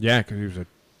 right? Yeah, because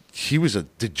he was a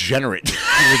degenerate. He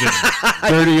was a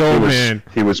dirty old man.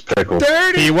 He was pickled.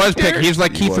 He was pickled. He's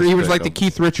like Keith. He was like the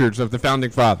Keith Richards of the founding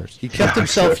fathers. He kept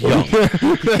himself young.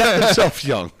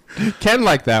 Ken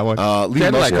liked that one. Lee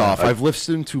Muskoff. I've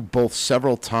listened to both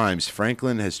several times.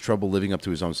 Franklin has trouble living up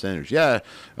to his own standards. Yeah,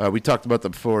 we talked about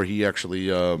that before. He actually...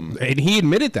 and he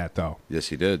admitted that, though. Yes,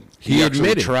 he did. He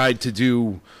actually tried to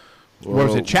do... What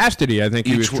was it? Chastity, I think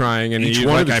he was trying, and he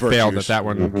like, I failed at that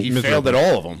one. He failed at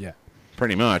all of them. Yeah.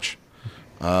 Pretty much.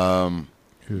 The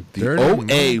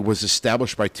OA was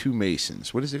established by 2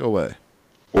 Masons. What is the OA?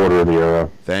 Order of the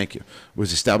Arrow. Thank you. It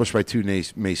was established by 2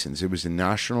 Masons. It was the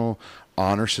National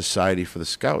Honor Society for the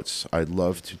Scouts. I'd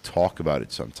love to talk about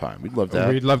it sometime. We'd love to.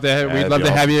 We'd love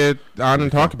to have you on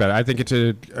and talk about it. I think it's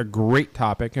a great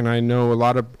topic, and I know a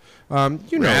lot of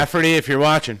Rafferty, if you're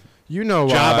watching,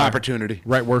 job opportunity.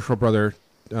 Right, worshipful brother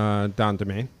Don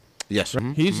Domain. Yes,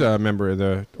 he's a member of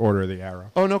the Order of the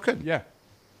Arrow. Oh, no kidding. Yeah,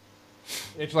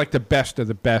 it's like the best of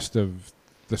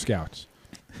the Scouts.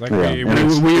 Like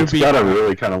it's got a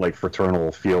really kind of like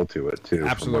fraternal feel to it too.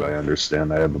 Absolutely. From what I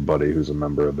understand, I have a buddy who's a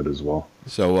member of it as well.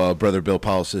 So, brother Bill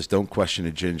Powell says, "Don't question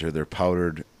a ginger. They're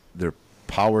powered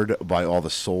by all the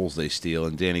souls they steal."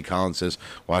 And Danny Collins says,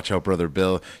 "Watch out, brother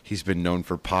Bill. He's been known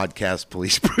for podcast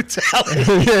police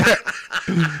brutality."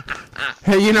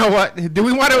 Hey, you know what? Do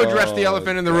we want to address the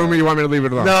elephant in the room, or you want me to leave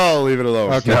it alone? No, leave it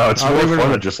alone. Okay. No, it's more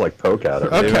fun to just like poke at it.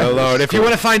 Okay. Leave it alone. If you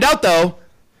want to find out, though.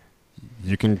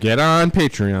 you can get on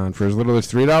Patreon for as little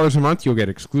as $3 a month. You'll get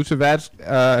exclusive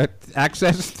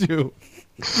access to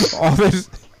all this.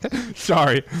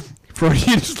 Sorry,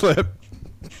 Freudian slip.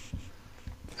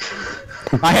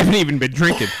 I haven't even been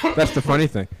drinking. That's the funny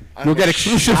thing. You'll get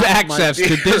exclusive access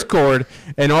to Discord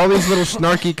and all these little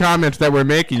snarky comments that we're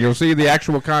making. You'll see the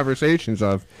actual conversations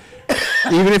of.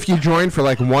 Even if you join for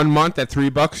like 1 month at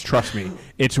 $3, trust me,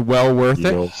 it's well worth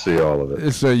it. You'll see all of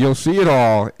it. You'll see it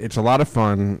all. It's a lot of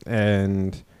fun,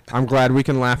 and I'm glad we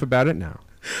can laugh about it now.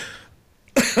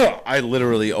 I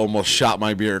literally almost shot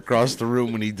my beer across the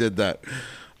room when he did that.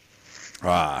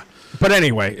 But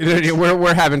anyway,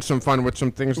 we're having some fun with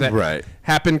some things that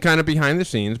happen kind of behind the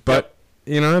scenes. But,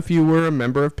 if you were a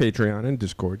member of Patreon and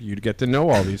Discord, you'd get to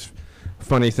know all these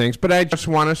funny things. But I just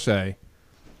want to say,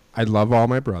 I love all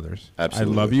my brothers.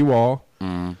 Absolutely. I love you all.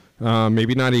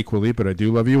 Maybe not equally, but I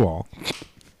do love you all.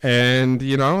 And,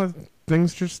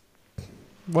 things just,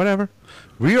 whatever.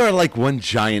 We are like one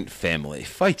giant family.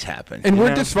 Fights happen. And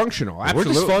we're dysfunctional.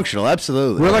 Absolutely. We're dysfunctional.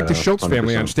 Absolutely. We're like the Schultz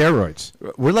family 100%. On steroids.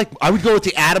 We're like, I would go with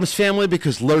the Addams family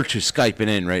because Lurch is Skyping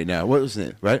in right now. What was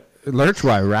it, right? Lurch,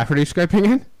 why? Rafferty Skyping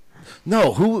in?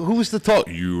 No, who was the talk?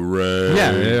 You Ray.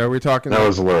 Yeah, we're talking. That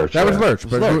was Lurch. That was Lurch.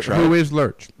 But Lurch, who is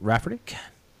Lurch? Rafferty? Ken.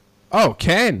 Oh,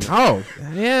 Ken. Oh,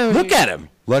 yeah. Look at him.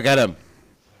 Look at him.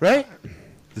 Right?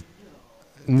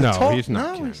 No, he's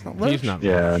not. No, he's not Lurch. He's not.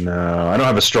 Yeah, no. I don't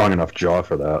have a strong enough jaw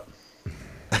for that.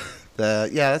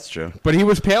 Yeah, that's true. But he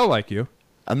was pale like you.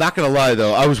 I'm not gonna lie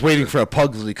though. I was waiting for a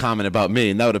Pugsley comment about me,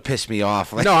 and that would have pissed me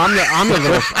off. No,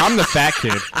 I'm the fat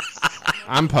kid.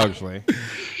 I'm Pugsley.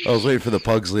 I was waiting for the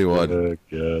Pugsley one.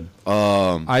 Good.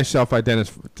 I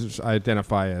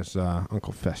self-identify as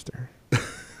Uncle Fester.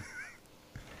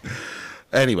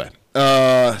 Anyway,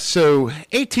 so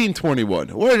 1821.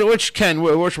 What's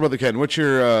your brother Ken? What's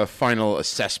your final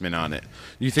assessment on it?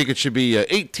 You think it should be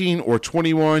 18 or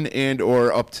 21, and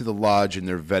or up to the lodge in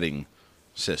their vetting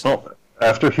system? Well,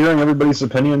 after hearing everybody's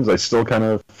opinions, I still kind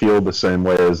of feel the same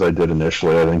way as I did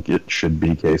initially. I think it should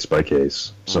be case by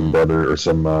case. Some brother or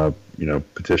some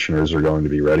petitioners are going to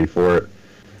be ready for it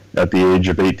at the age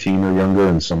of 18 or younger,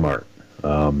 and some aren't.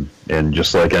 And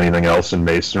just like anything else in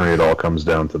masonry, it all comes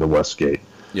down to the West Gate.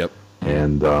 Yep.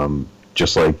 And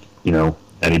just like,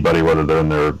 anybody, whether they're in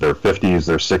their 50s,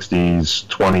 their 60s,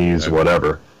 20s,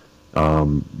 whatever,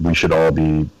 we should all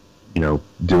be,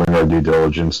 doing our due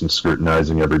diligence and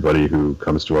scrutinizing everybody who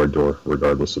comes to our door,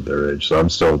 regardless of their age. So I'm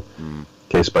still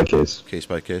case by case. Case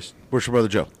by case. Where's your brother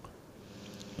Joe?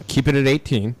 Keep it at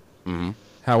 18.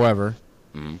 However,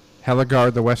 hella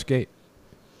guard the West Gate.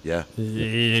 Yeah.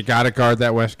 You got to guard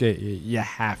that West Gate. You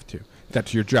have to.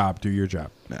 That's your job. Do your job.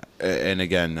 And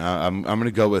again, I'm going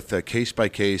to go with case by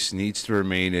case. Needs to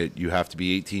remain it. You have to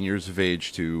be 18 years of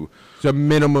age to. It's a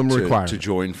minimum requirement to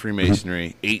join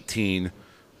Freemasonry. 18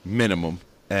 minimum,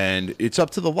 and it's up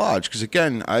to the lodge. Because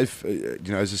again, I've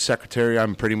as a secretary,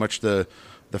 I'm pretty much the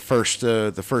first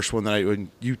one that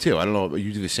you too. I don't know.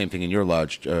 You do the same thing in your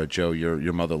lodge, Joe.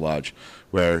 Your mother lodge,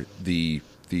 where the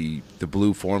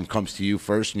blue form comes to you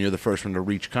first, and you're the first one to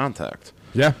reach contact.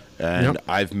 Yeah. And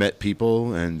I've met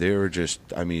people, and they were just,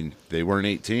 they weren't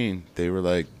 18. They were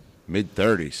like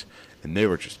mid-30s, and they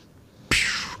were just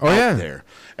out there.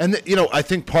 And, I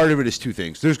think part of it is two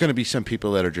things. There's going to be some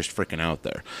people that are just freaking out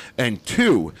there. And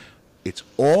two, it's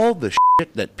all the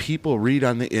shit that people read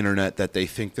on the internet that they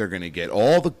think they're going to get.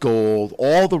 All the gold,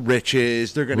 all the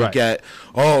riches. They're going to get,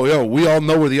 we all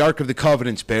know where the Ark of the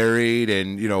Covenant's buried.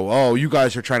 And, you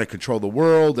guys are trying to control the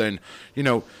world. And,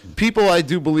 people, I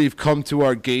do believe, come to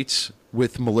our gates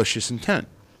with malicious intent,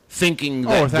 thinking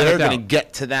that they're going to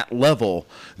get to that level,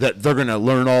 that they're going to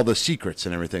learn all the secrets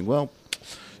and everything. Well,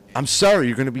 I'm sorry,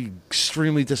 you're going to be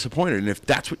extremely disappointed. And if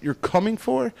that's what you're coming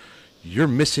for, you're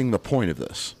missing the point of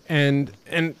this. And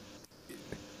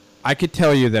I could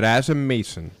tell you that as a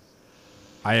Mason,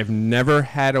 I have never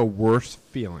had a worse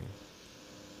feeling.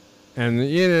 And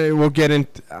we'll get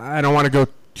into, I don't want to go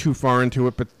too far into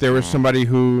it, but there was somebody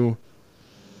who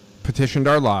petitioned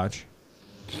our lodge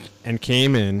and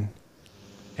came in,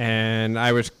 and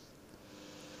I was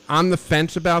on the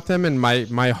fence about them, and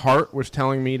my heart was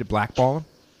telling me to blackball them.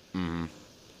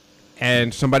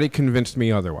 And somebody convinced me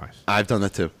otherwise. I've done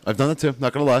that too. Not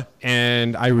going to lie.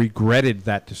 And I regretted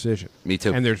that decision. Me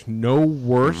too. And there's no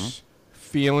worse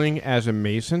feeling as a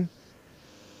Mason,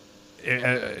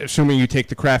 assuming you take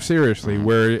the craft seriously,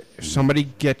 where somebody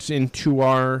gets into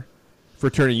our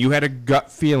fraternity. You had a gut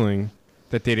feeling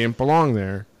that they didn't belong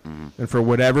there, and for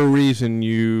whatever reason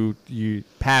you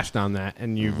passed on that,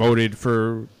 and you voted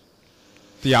for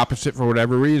the opposite for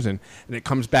whatever reason, and it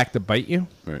comes back to bite you.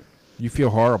 Right. You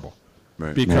feel horrible.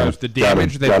 Right. because the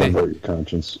damage that gotta they vote your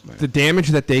conscience. the damage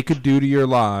that they could do to your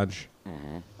lodge,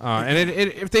 and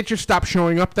if they just stop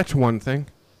showing up, that's one thing.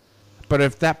 But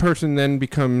if that person then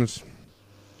becomes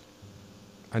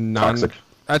Toxic.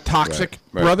 a toxic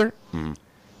Right. brother,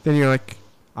 then you're like,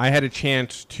 I had a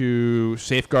chance to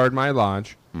safeguard my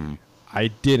lodge. I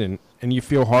didn't, and you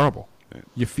feel horrible.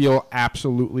 You feel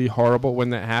absolutely horrible when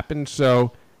that happens.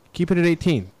 So keep it at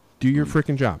 18. Do your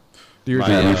freaking job. Do your I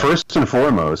job. mean, first and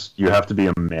foremost, you have to be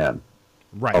a man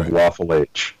Right. of lawful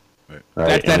age.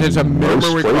 That And is a minimum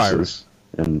most requirement. places,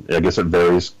 and I guess it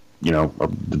varies,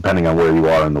 depending on where you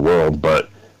are in the world. But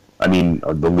I mean,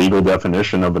 the legal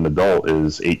definition of an adult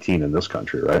is 18 in this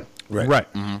country, right? Right.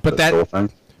 But That's the whole that, thing.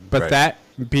 but Right. that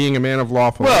being a man of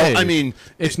lawful Well, age, I mean,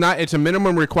 it's not. It's a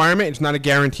minimum requirement. It's not a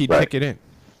guaranteed Right. ticket in.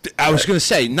 I was going to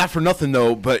say, not for nothing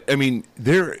though, but I mean,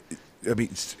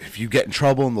 if you get in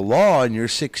trouble in the law and you're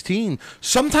 16,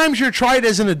 sometimes you're tried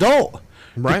as an adult,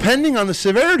 Right. depending on the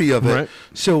severity of it. Right.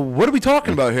 So, what are we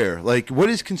talking about here? Like, what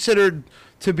is considered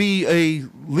to be a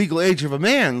legal age of a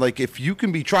man? Like, if you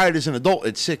can be tried as an adult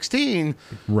at 16,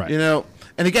 Right.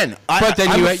 And again, But then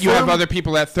I'm you have firm- other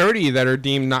people at 30 that are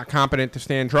deemed not competent to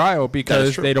stand trial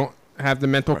because true. they don't have the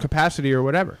mental capacity or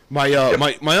whatever. My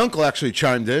uncle actually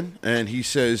chimed in, and he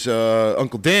says,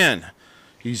 Uncle Dan,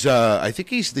 he's I think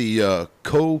he's the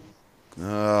oh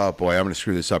boy, I'm going to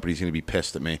screw this up, but he's going to be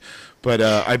pissed at me. But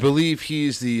I believe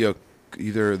he's the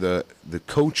either the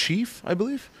co-chief, I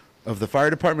believe, of the fire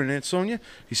department in Ansonia.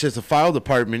 He says the fire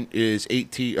department is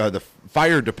 18. The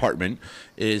fire department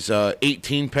is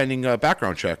 18 pending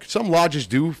background check. Some lodges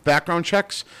do background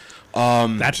checks.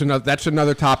 That's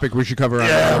another topic we should cover.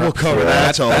 Yeah, we'll cover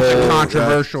that. That's a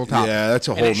controversial topic. Yeah, that's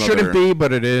a whole. And it shouldn't be,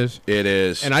 but it is. It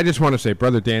is. And I just want to say,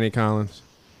 brother Danny Collins,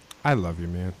 I love you,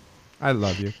 man. I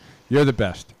love you. You're the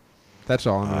best. That's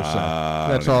all I'm going to say.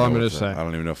 That's all I'm going to say. I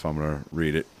don't even know if I'm going to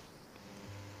read it.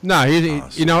 No,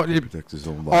 Protect his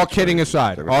own all life. kidding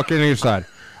aside,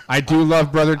 I do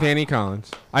love brother Danny Collins.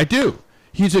 I do.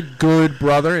 He's a good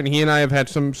brother, and he and I have had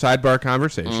some sidebar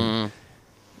conversation.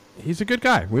 He's a good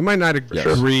guy. We might not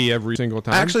agree every single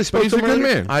time. I actually spoke but he's to a him good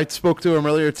earlier. man. I spoke to him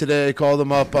earlier today. Called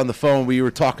him up on the phone. We were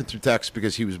talking through text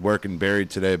because he was working buried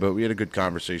today, but we had a good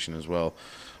conversation as well.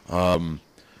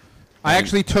 I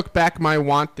actually took back my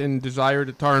want and desire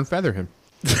to tar and feather him.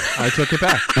 I took it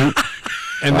back.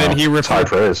 And then he It's high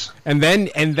refused. praise. And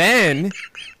then,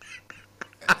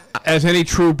 as any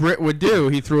true Brit would do,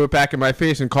 he threw it back in my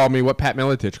face and called me what Pat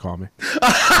Miletich called me.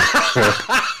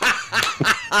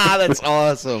 That's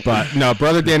awesome. But no,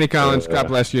 brother Danny Collins, God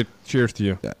bless you. Cheers to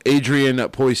you. Adrian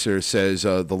Poyser says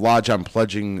the lodge I'm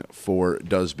pledging for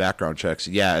does background checks.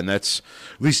 Yeah, and that's,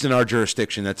 at least in our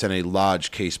jurisdiction, that's on a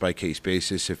lodge case-by-case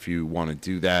basis if you want to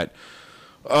do that.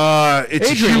 It's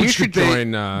Adrian, a you huge should debate.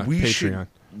 join Patreon.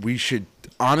 We should,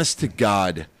 honest to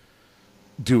God,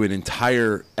 do an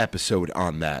entire episode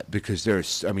on that because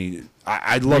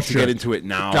I'd love to get into it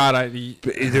now. God,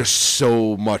 but there's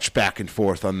so much back and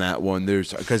forth on that one.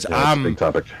 Because That's a big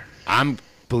topic. I'm,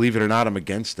 believe it or not, I'm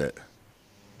against it.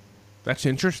 that's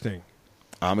interesting.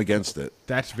 I'm against it.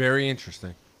 That's very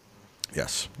interesting.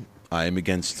 Yes, I am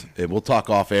against it. We'll talk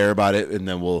off air about it, and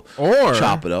then we'll Or-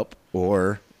 chop it up.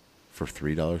 Or for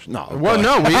 $3. No. Well,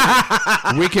 no,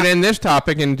 we can end this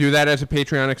topic and do that as a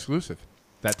Patreon exclusive.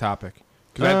 That topic,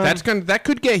 because that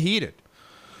could get heated.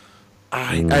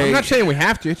 I'm not saying we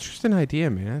have to. It's just an idea,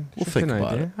 man. We'll Just think an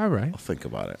about idea. it. All right, I'll think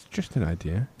about it. just an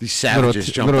idea. These savages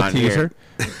jump on teaser.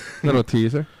 here. Little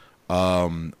teaser.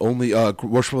 Only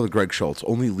worshipful Greg Schultz.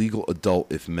 Only legal adult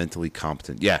if mentally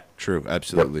competent. Yeah, true,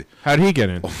 absolutely. How'd he get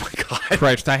in? Oh my God.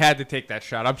 Christ, I had to take that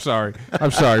shot. I'm sorry,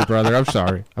 brother. I'm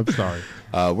sorry.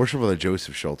 Worshipful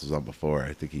Joseph Schultz was on before.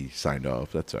 I think he signed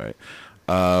off. That's all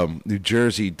right. New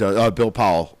Jersey does. Bill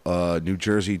Powell. New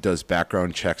Jersey does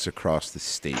background checks across the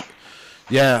state.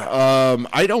 Yeah.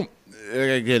 I don't.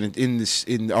 Again,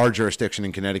 in our jurisdiction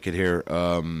in Connecticut here.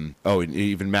 And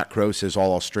even Matt Crow says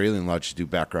all Australian lodges do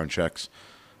background checks.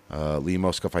 Lee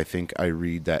Moscoff, I think I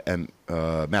read that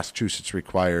Massachusetts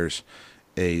requires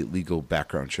a legal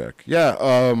background check. Yeah.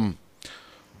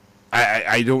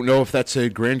 I don't know if that's a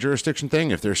grand jurisdiction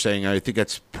thing. If they're saying, I think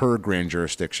that's per grand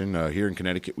jurisdiction. Here in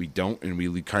Connecticut, we don't, and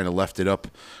we kind of left it up.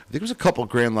 I think it was a couple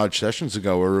Grand Lodge sessions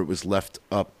ago where it was left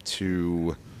up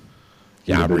to.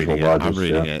 Yeah, I'm reading it. I'm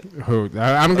reading it. Who?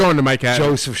 I'm going to Mike Adams.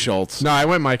 Joseph Schultz. No, I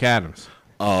went Mike Adams.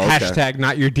 Oh, okay. Hashtag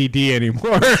not your DD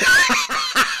anymore.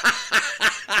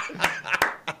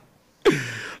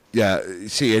 Yeah,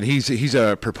 see, and he's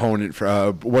a proponent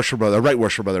for Worcester brother, right?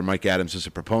 Worcester brother Mike Adams is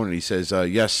a proponent. He says,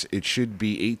 yes, it should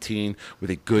be 18 with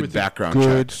a good background check.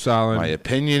 Good, solid. My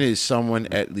opinion is someone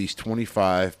at least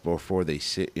 25 before they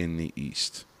sit in the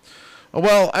East.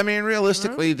 Well, I mean,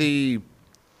 realistically, the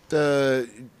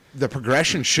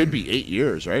progression should be 8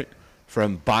 years, right?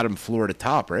 From bottom floor to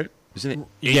top, right? Isn't it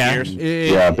 8 years?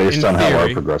 Yeah, based on how our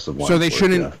progressive lines So they work,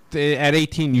 shouldn't. At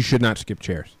 18, you should not skip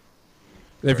chairs.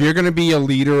 If you're going to be a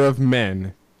leader of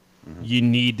men, you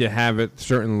need to have a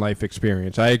certain life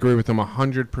experience. I agree with them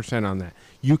 100% on that.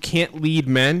 You can't lead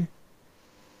men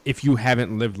if you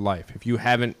haven't lived life, if you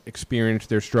haven't experienced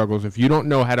their struggles, if you don't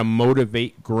know how to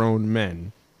motivate grown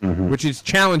men, which is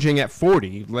challenging at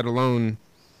 40, let alone,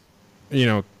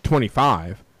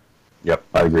 25. Yep,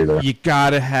 I agree there. You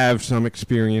got to have some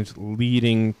experience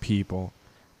leading people.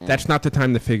 That's not the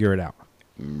time to figure it out.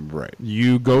 Right.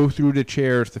 You go through the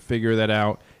chairs to figure that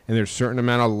out, and there's a certain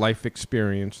amount of life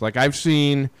experience. Like I've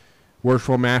seen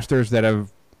worshipful masters that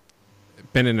have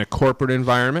been in a corporate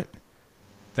environment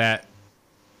that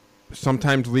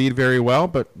sometimes lead very well,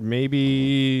 but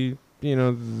maybe,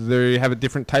 they have a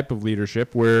different type of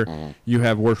leadership where you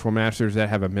have worshipful masters that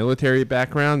have a military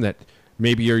background that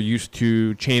maybe are used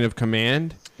to chain of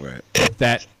command. Right.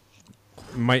 That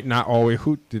might not always.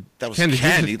 That was Ken.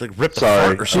 Ken. He like ripped the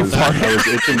Sorry, fart or something. I was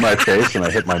itching my face and I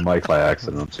hit my mic by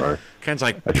accident. I'm sorry. Ken's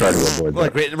like, I tried to avoid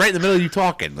like that. right in the middle of you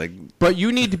talking. Like, But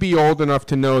you need to be old enough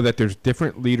to know that there's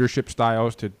different leadership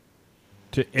styles to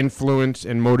influence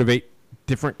and motivate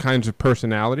different kinds of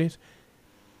personalities,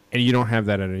 and you don't have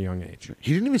that at a young age.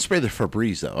 he didn't even spray the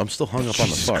Febreze though. I'm still hung up on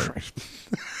the fart.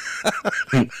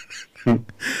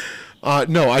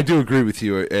 No, I do agree with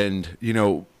you, and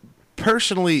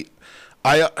personally,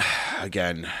 I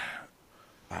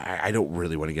don't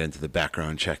really want to get into the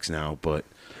background checks now, but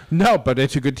No, but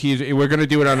it's a good tease. We're going to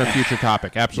do it on a future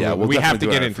topic. Absolutely, we'll we have to definitely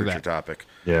do get it on a into future that. topic.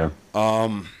 Yeah.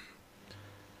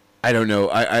 I don't know.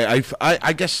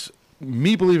 I guess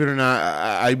me, believe it or not,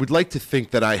 I would like to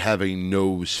think that I have a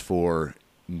nose for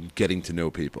getting to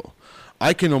know people.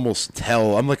 I can almost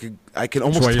tell. I can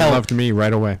almost That's why tell. you loved me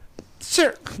right away.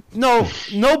 Sir, no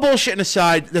bullshitting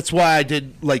aside. That's why I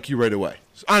did like you right away.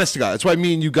 Honest to God, that's why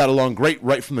me and you got along great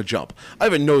right from the jump. I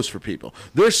have a nose for people.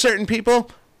 There's certain people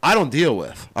I don't deal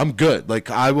with. I'm good. Like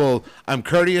I'm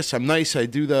courteous. I'm nice. I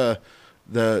do the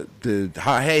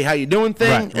hey, how you doing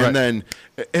thing, Right, and then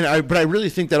but I really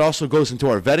think that also goes into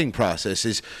our vetting process.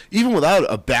 Is even without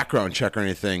a background check or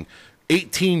anything,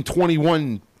 18,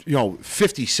 21,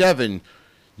 57,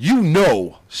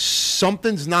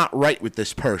 something's not right with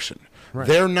this person. Right.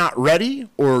 They're not ready,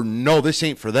 or no, this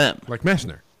ain't for them. Like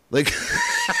Messner. Like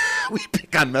we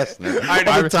pick on Messner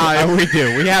all the time. We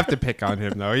do. We have to pick on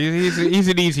him though. He's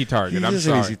an easy target. I'm He's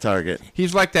sorry. an easy target.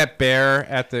 He's like that bear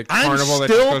at the carnival I'm that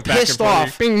still just goes back pissed and forth.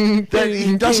 off Bing, that bing,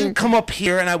 he doesn't bing. come up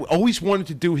here, and I always wanted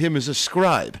to do him as a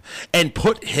scribe and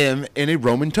put him in a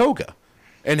Roman toga.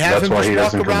 And have That's him why he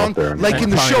just walk doesn't come around up there like anymore. in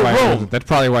the That's show probably why he Rome. doesn't- that's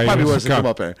probably why he probably doesn't wasn't come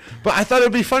up there. But I thought it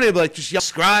would be funny to like just yell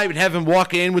scribe and have him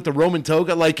walk in with the Roman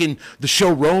toga, like in the show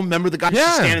Rome. Remember the guy used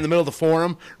to stand in the middle of the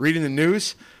forum reading the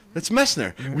news? That's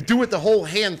Messner. We do it the whole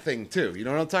hand thing too. You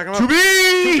know what I'm talking about? To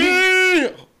be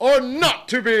or not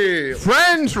to be.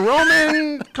 friends,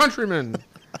 Roman countrymen.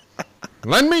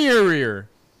 Lend me your ear.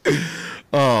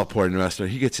 Oh, poor Messner.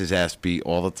 He gets his ass beat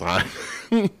all the time.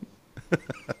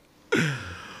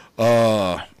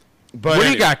 But What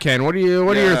do you got, Ken? What are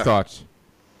your thoughts?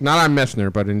 Not on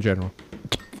Messner, but in general.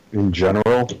 In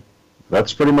general,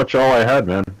 that's pretty much all I had,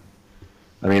 man.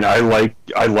 I mean, I like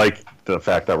the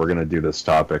fact that we're going to do this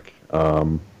topic.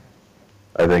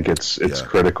 I think it's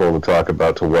critical to talk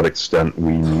about to what extent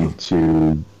we need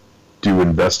to do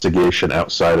investigation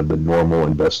outside of the normal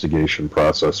investigation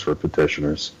process for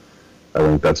petitioners. I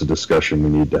think that's a discussion we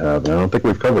need to have, and I don't think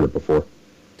we've covered it before.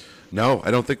 No,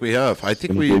 I don't think we have. I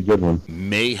think It's gonna be a good one.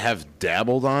 may have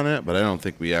dabbled on it, but I don't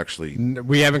think we actually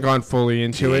We haven't gone fully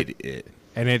into did it. it.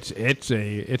 And it's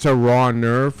a raw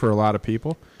nerve for a lot of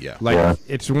people. Yeah. Like Yeah.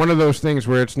 it's one of those things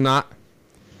where it's not.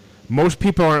 Most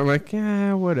people aren't like,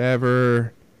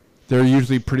 whatever. They're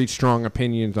usually pretty strong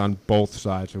opinions on both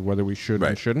sides of whether we should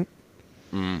and shouldn't.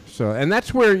 So, and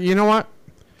that's where, you know what?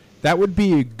 That would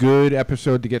be a good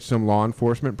episode to get some law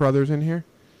enforcement brothers in here,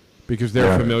 because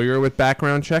they're familiar with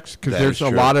background checks. Because there's a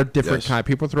lot of different kinds.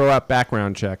 People throw out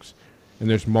background checks, and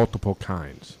there's multiple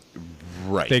kinds.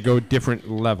 Right. They go different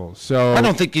levels. So I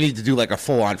don't think you need to do like a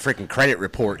full-on freaking credit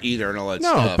report either and all that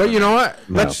stuff. No, but you know what?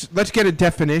 No. Let's get a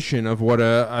definition of what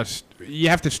you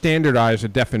have to standardize a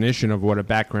definition of what a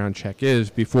background check is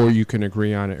before you can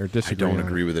agree on it or I disagree. don't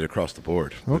agree with it across the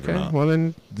board. Okay, well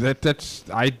then that's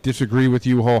I disagree with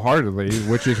you wholeheartedly,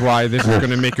 which is why this is going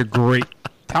to make a great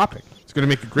topic. It's going to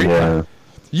make a great topic.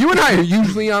 You and I are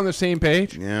usually on the same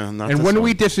page. Yeah, not and this when one.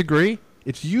 we disagree,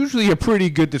 it's usually a pretty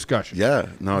good discussion. Yeah,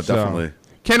 no, definitely.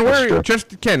 Ken,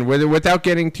 without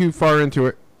getting too far into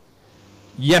it,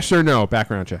 yes or no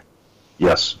background check?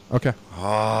 Yes. Okay.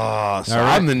 Oh, so All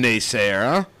right. I'm the naysayer,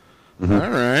 huh?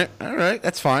 Mm-hmm. All right,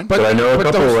 that's fine. But I know a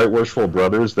couple of right worshipful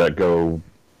brothers that go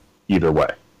either way,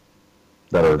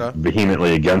 that are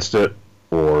vehemently against it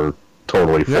or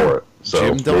totally for it.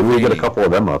 So maybe we get a couple of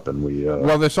them up and we...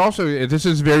 Well, this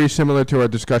is very similar to our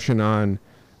discussion on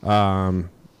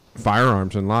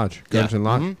firearms and lodge, guns and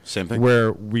lodge. Same thing.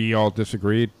 Where we all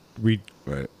disagreed.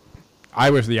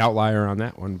 I was the outlier on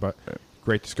that one, but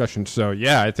great discussion. So,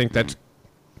 yeah, I think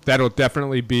that'll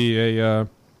definitely be a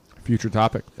future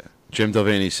topic. Yeah. Jim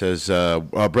Delaney says,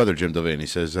 brother Jim Delaney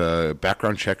says,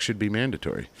 background check should be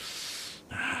mandatory.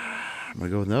 I'm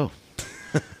going to go with no.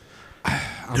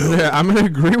 I'm gonna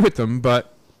agree with them,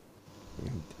 but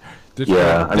let's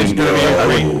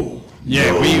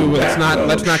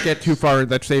not get too far.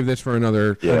 Let's save this for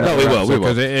another. Yeah. No, we will.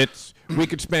 Because we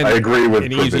could spend. I agree with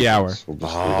an easy hour.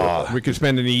 We'll We could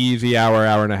spend an easy hour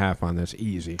and a half on this.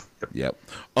 Easy. Yep.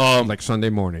 Like Sunday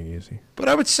morning, easy. But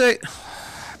I would say,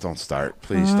 don't start,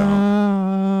 please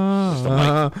don't. Just the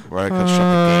mic. Where I could shut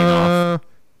the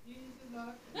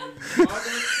game off.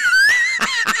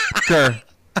 Sure.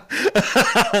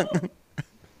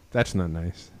 That's not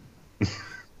nice.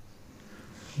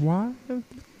 What?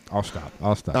 I'll stop.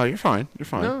 No, you're fine. You're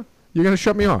fine. No, you're gonna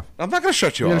shut me off. I'm not going to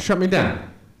shut you You're gonna off. shut me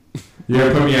down. You're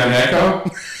gonna put me on echo?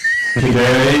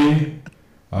 Today,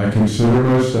 I consider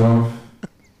myself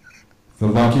the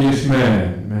luckiest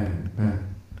man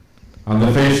on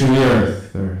the face of the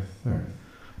earth.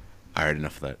 All right,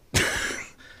 enough of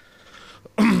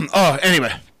that.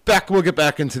 Anyway, we'll get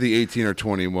back into the 18 or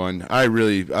 21.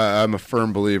 I'm a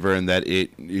firm believer in that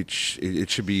it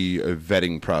should be a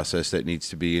vetting process that needs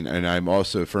to be, and I'm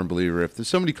also a firm believer if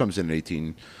somebody comes in at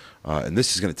 18, and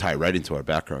this is going to tie right into our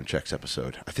background checks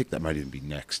episode. I think that might even be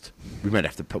next. We might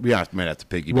have to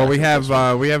piggyback. Well,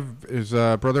 we have is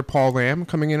brother Paul Lamb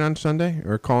coming in on Sunday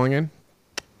or calling in.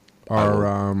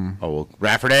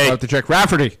 Rafferty. I'll have to check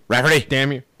Rafferty.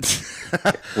 Damn you.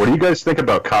 What do you guys think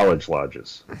about college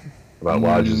lodges? About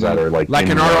lodges that are like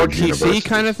an large ROTC universities?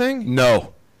 kind of thing?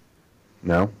 No.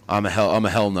 No? I'm a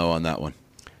hell no on that one.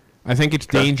 I think it's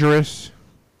dangerous.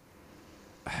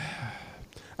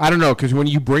 I don't know, because when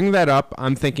you bring that up,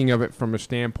 I'm thinking of it from a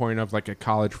standpoint of like a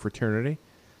college fraternity.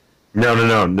 No.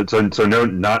 So no,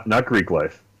 not Greek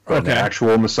life. But Okay. An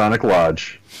actual Masonic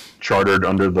lodge chartered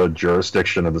under the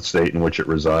jurisdiction of the state in which it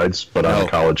resides, but on a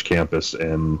college campus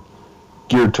and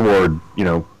geared toward,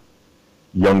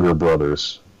 younger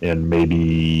brothers and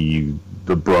maybe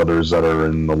the brothers that are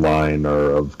in the line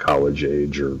are of college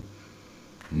age or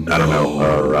I don't know,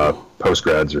 or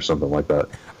post-grads or something like that.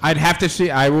 I'd have to see.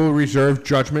 I will reserve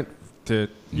judgment to...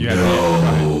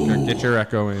 Get your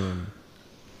echo in.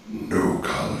 No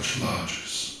college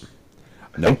lodges.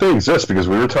 I think they exist because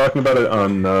we were talking about it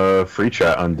on free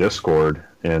chat on Discord,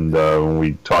 and when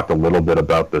we talked a little bit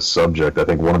about this subject, I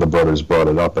think one of the brothers brought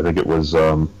it up. I think it was...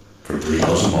 For $3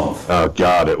 a month. Oh,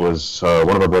 God, it was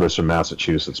one of our brothers from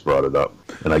Massachusetts brought it up.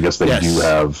 And I guess they do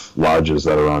have lodges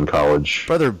that are on college.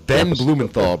 Brother Ben campuses.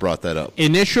 Blumenthal brought that up.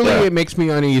 Initially, it makes me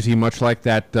uneasy, much like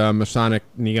that Masonic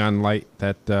neon light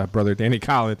that brother Danny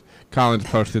Collins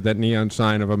posted, that neon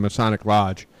sign of a Masonic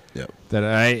lodge. Yep.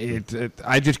 That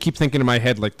I just keep thinking in my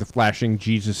head like the flashing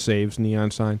Jesus Saves neon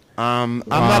sign. I'm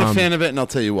not a fan of it, and I'll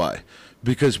tell you why.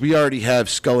 Because we already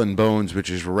have Skull and Bones, which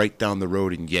is right down the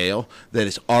road in Yale, that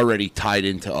is already tied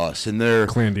into us, and they're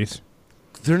Clandies.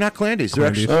 They're not Clandies. They're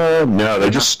actually No,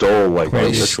 they just stole like they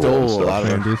ritual stole and a lot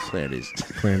of our Clandies.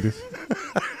 Clandies.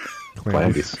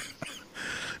 Clandies.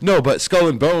 No, but Skull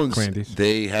and Bones, Clandies.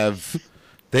 they have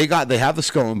the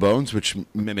Skull and Bones, which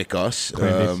mimic us.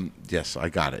 Clandies. Yes, I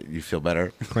got it. You feel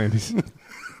better. Clandies.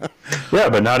 Yeah,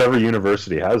 but not every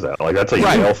university has that. Like that's a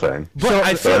Yale thing. But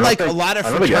I feel like a lot of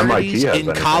I don't think fraternities MIT has in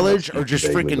anything college that's are just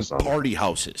vaguely freaking Masonic. party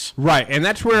houses. Right, and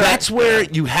that's where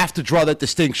You have to draw that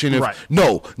distinction of Right.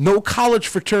 no college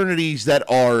fraternities that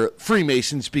are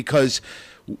Freemasons, because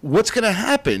what's going to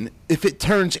happen if it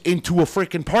turns into a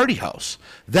freaking party house?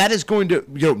 That is going to,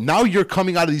 now you're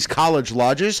coming out of these college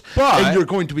lodges, But- and you're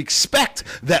going to expect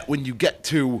that when you get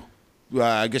to,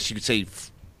 I guess you could say,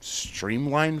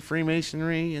 streamlined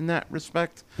Freemasonry in that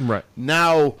respect. Right.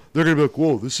 Now they're going to be like,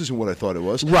 whoa, this isn't what I thought it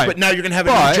was. Right. But now you're going to have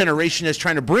a new generation that's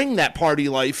trying to bring that party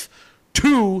life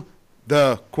to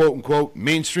the quote-unquote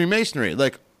mainstream Masonry.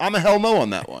 Like, I'm a hell no on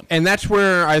that one. And that's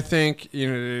where I think,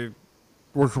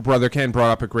 Worshipful Brother Ken brought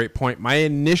up a great point. My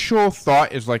initial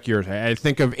thought is like yours. I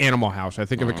think of Animal House. I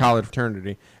think of a college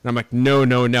fraternity. And I'm like,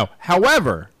 no.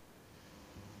 However,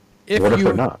 What if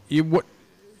they're not?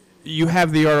 You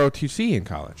have the ROTC in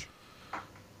college.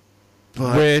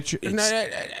 But Which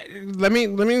let me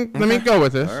go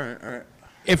with this. All right.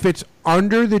 If it's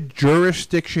under the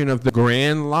jurisdiction of the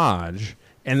Grand Lodge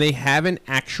and they have an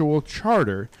actual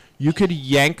charter, you could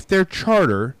yank their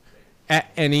charter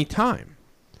at any time.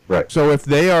 Right. So if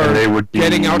they are they would be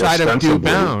getting outside of due ostensibly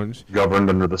bounds, governed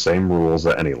under the same rules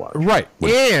that any lodge. right?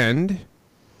 And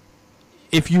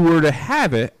if you were to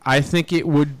have it, I think it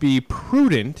would be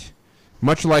prudent,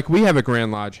 much like we have a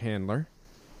Grand Lodge handler.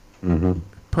 Mm-hmm.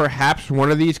 Perhaps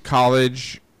one of these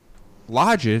college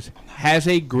lodges has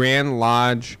a Grand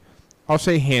Lodge, I'll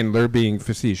say handler, being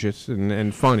facetious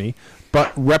and funny,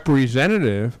 but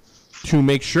representative to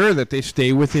make sure that they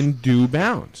stay within due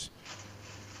bounds.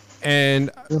 And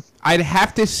I'd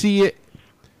have to see it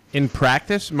in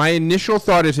practice. My initial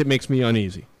thought is it makes me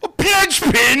uneasy. A pitch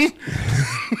pin!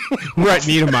 Right,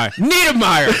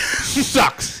 Niedermeyer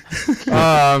sucks.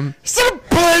 It's a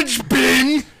punch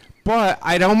pin! But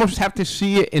I'd almost have to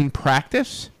see it in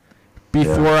practice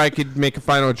before I could make a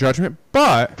final judgment.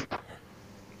 But,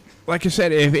 like I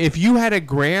said, if you had a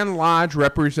Grand Lodge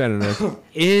representative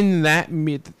in that,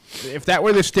 if that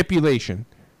were the stipulation,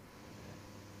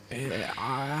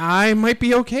 I might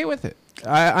be okay with it.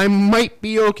 I might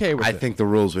be okay with it. I think the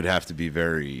rules would have to be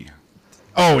very...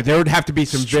 Oh, there would have to be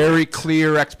some very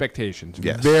clear expectations.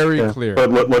 Yes. Very clear.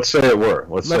 But let's say it were.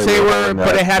 Let's say it were,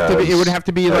 but it would have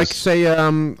to be like, say,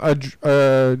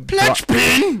 Pledge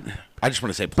pin! I just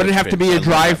want to say pledge but it'd have to be pin. a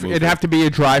dry. It'd have to be a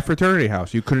dry fraternity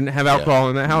house. You couldn't have alcohol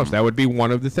in that house. That would be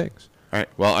one of the things. All right.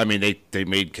 Well, I mean, they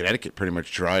made Connecticut pretty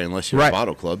much dry unless you're a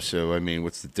bottle club. So, I mean,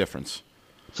 what's the difference?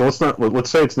 So let's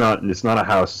say it's not a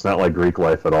house. It's not like Greek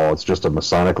life at all. It's just a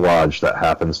Masonic lodge that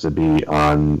happens to be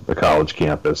on the college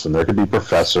campus, and there could be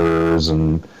professors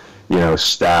and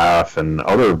staff and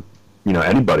other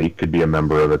anybody could be a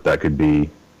member of it that could be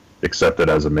accepted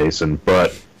as a Mason,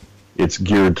 but it's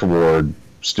geared toward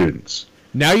students.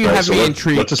 Now you have me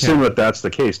intrigued. Let's assume that that's the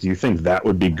case. Do you think that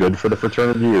would be good for the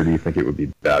fraternity, or do you think it would be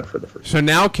bad for the fraternity? So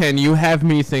now, Ken, you have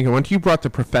me thinking. Once you brought the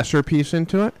professor piece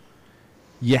into it,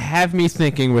 you have me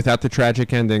thinking, without the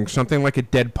tragic ending, something like a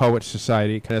Dead Poets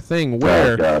Society kind of thing,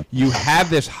 where you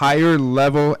have this higher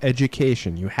level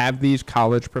education. You have these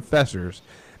college professors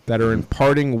that are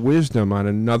imparting wisdom on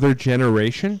another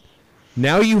generation.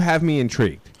 Now you have me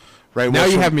intrigued. Right. Now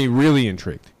you have me really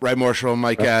intrigued. Right, Marshall and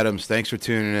Mike Adams. Thanks for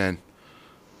tuning in.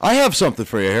 I have something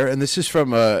for you here, and this is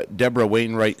from Deborah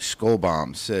Wainwright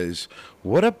Skullbaum. Says,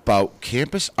 what about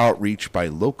campus outreach by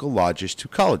local lodges to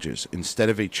colleges? Instead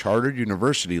of a chartered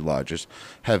university lodges,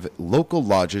 have local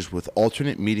lodges with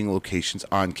alternate meeting locations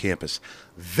on campus.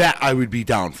 That I would be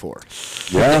down for.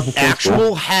 Yeah.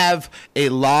 Have a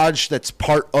lodge that's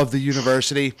part of the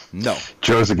university? No.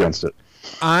 Joe's against it.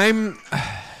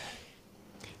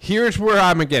 Here's where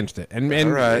I'm against it,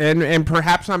 and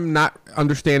perhaps I'm not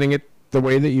understanding it the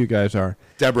way that you guys are.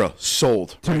 Deborah,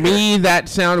 sold. To me, that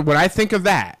sounded, when I think of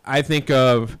that, I think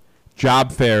of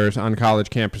job fairs on college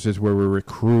campuses where we're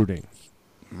recruiting.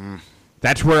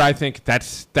 That's where I think,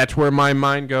 that's where my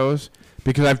mind goes,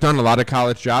 because I've done a lot of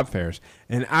college job fairs,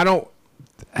 and I don't...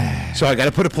 So I got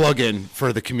to put a plug in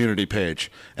for the community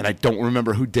page, and I don't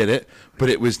remember who did it, but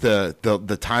it was the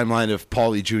timeline of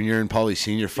Paulie Jr. and Paulie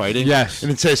Sr. fighting. Yes.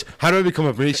 And it says, how do I become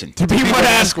a Mason? To be one,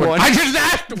 ask one. I just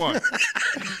asked one.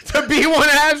 To be one,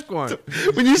 ask one.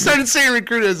 When you started saying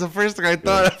recruiter, it's the first thing I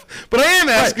thought of. But I am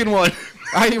asking one.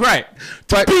 Right.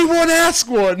 To be one, ask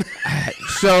one.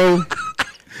 So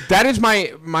that is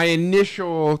my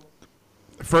initial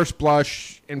first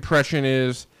blush impression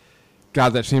is,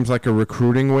 God, that seems like a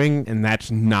recruiting wing, and that's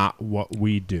not what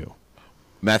we do.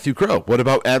 Matthew Crow, what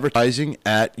about advertising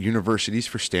at universities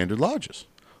for standard lodges?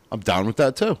 I'm down with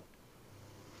that, too.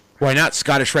 Why not?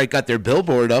 Scottish Rite got their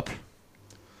billboard up.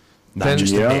 Not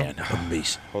just a man, a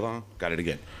Mason. Hold on. Got it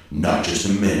again. Not just a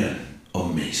man, a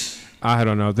Mason. I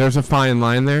don't know. There's a fine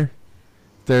line there.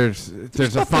 There's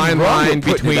a fine line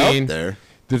between... Hear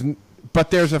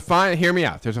me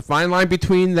out. There's a fine line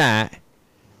between that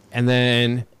and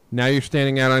then... Now you're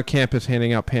standing out on campus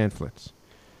handing out pamphlets.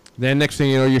 Then next thing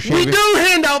you know, you're shaving. We do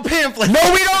hand out pamphlets. No,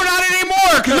 we don't, not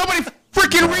anymore, because nobody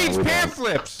freaking reads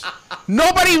pamphlets.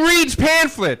 Nobody reads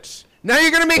pamphlets. Now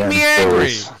you're going to make me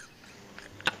angry.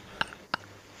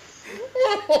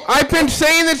 I've been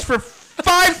saying this for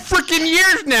 5 freaking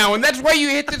years now, and that's why you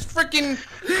hit this freaking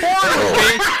corner,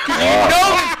 because you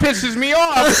know it pisses me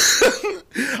off.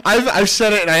 I've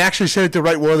said it, and I actually said it to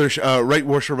Right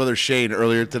Worship Brother Shane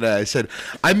earlier today. I said,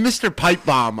 I'm Mr. Pipe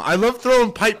Bomb. I love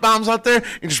throwing pipe bombs out there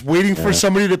and just waiting for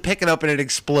somebody to pick it up and it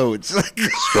explodes.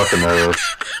 Struck a nerve.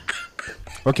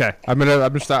 Okay, I'm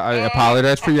gonna stop. I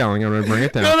apologize for yelling. I'm gonna bring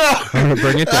it down. No. I'm gonna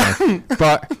bring it down.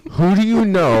 But who do you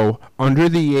know under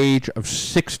the age of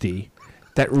 60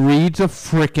 that reads a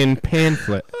frickin'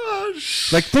 pamphlet?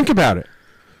 Like, think about it.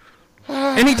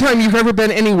 Anytime you've ever been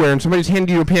anywhere and somebody's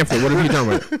handed you a pamphlet, what have you done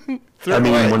with it? I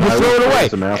mean, when I throw it away.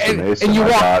 was a Master Mason, and you I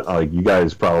walk. got, like you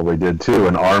guys probably did too,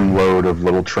 an armload of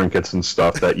little trinkets and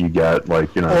stuff that you get,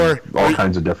 like, you know, all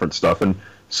kinds of different stuff. And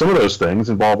some of those things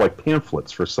involve, like,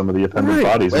 pamphlets for some of the appendant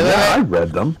bodies. And I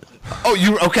read them.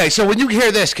 Oh, okay, so when you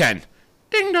hear this, Ken,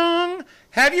 ding dong,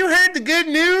 have you heard the good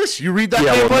news? You read that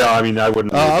pamphlet? Well, no, I mean, I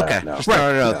wouldn't read okay. that, no. Just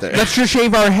throwing it out there. Let's just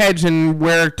shave our heads and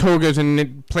wear togas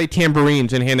and play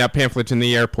tambourines and hand out pamphlets in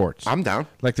the airports. I'm down.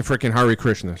 Like the frickin' Hare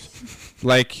Krishnas.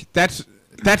 Like, that's.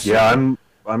 Yeah, I'm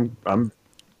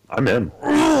in.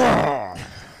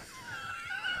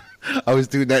 I was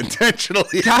doing that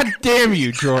intentionally. God damn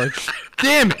you, George.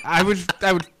 Damn it. I would.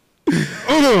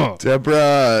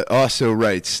 Deborah also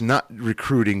writes, not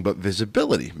recruiting, but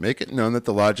visibility. Make it known that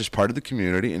the lodge is part of the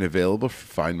community and available for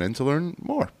fine men to learn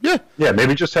more. Yeah. Yeah,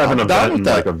 maybe just have an I'm down event in with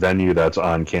that. like a venue that's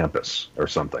on campus or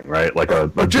something, right? Like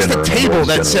a just dinner, a table boys'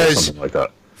 that dinner or says something like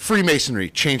that. Freemasonry.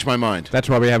 Change my mind. That's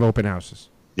why we have open houses.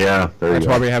 Yeah, there That's you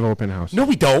go. why we have open houses. No,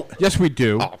 we don't. Yes, we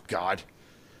do. Oh, God.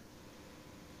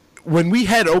 When we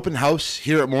had open house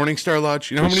here at Morningstar Lodge,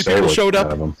 you know how many people showed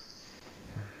up?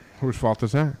 Whose fault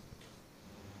is that?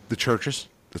 The churches.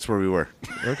 That's where we were.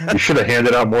 You should have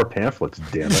handed out more pamphlets,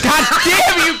 damn it. God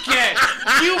damn you, Ken!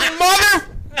 You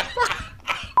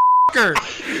motherfucker!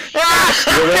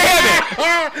 Damn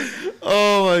it!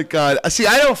 Oh, my God. See,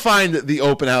 I don't find that the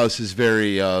open house is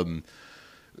very... and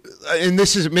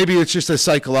this is... Maybe it's just a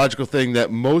psychological thing that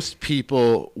most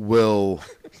people will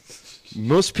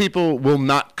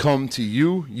not come to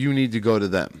you. You need to go to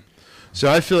them. So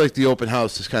I feel like the open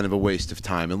house is kind of a waste of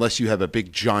time unless you have a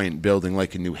big giant building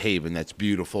like in New Haven that's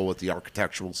beautiful with the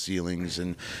architectural ceilings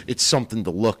and it's something to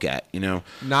look at, you know.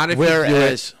 Not if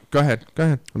whereas Go ahead.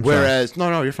 Whereas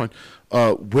no, you're fine.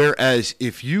 Whereas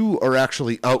if you are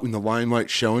actually out in the limelight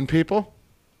showing people,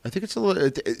 I think it's a little.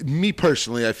 Me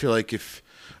personally, I feel like if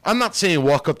I'm not saying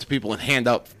walk up to people and hand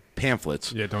out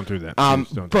pamphlets. Yeah, don't do that.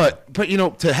 But you know,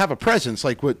 to have a presence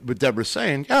like what Deborah's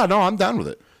saying, yeah, no, I'm down with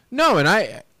it. No,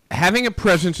 and having a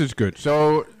presence is good.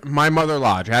 So my mother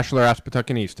lodge, Ashler, Aspetuck,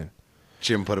 and Easton.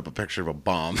 Jim put up a picture of a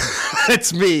bomb.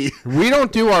 It's me. We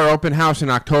don't do our open house in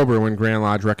October when Grand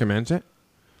Lodge recommends it.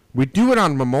 We do it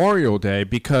on Memorial Day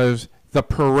because the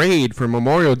parade for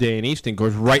Memorial Day in Easton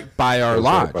goes right by our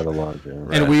lodge. Right by the lodge, yeah.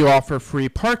 And we offer free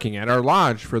parking at our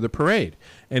lodge for the parade.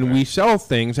 And we sell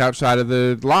things outside of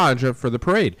the lodge for the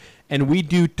parade. And we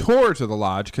do tours of the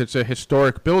lodge because it's a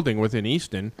historic building within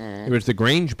Easton. It was the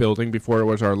Grange building before it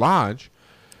was our lodge.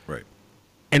 Right.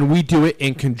 And we do it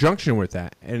in conjunction with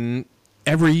that. And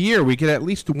every year we get at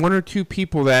least 1 or 2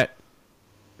 people that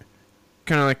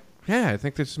kind of like, yeah, I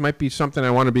think this might be something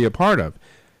I want to be a part of.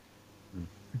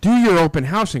 Do your open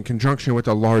house in conjunction with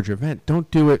a large event. Don't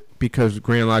do it because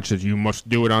Grand Lodge says you must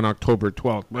do it on October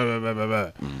 12th. Blah, blah, blah, blah,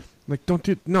 blah. Like, don't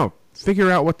do... No.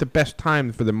 Figure out what the best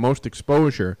time for the most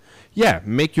exposure. Yeah,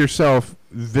 make yourself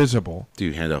visible. Do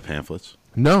you hand out pamphlets?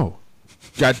 No.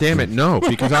 God damn it, no.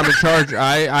 Because I'm in charge.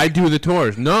 I do the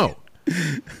tours. No.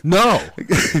 No.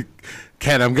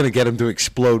 Ken, I'm going to get him to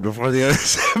explode before the end of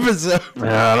this episode.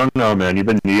 Yeah, I don't know, man. You've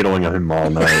been needling him all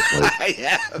night. Like,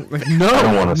 no. I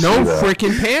don't wanna see that.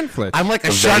 Freaking pamphlets. I'm like a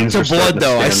The shark veins to are starting blood,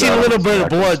 though. to I stand see a out little and bit of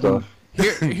crack and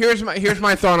blood. stuff. Here's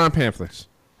my thought on pamphlets.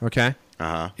 Okay?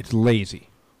 Uh-huh. It's lazy.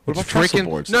 What It's about trestle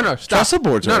boards? No, though? stop. Trestle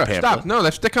boards no, are no, a pamphlet. stop. No,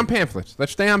 let's stick on pamphlets.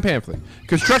 Let's stay on pamphlet.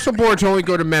 Because trestle boards only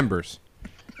go to members.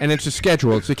 And it's a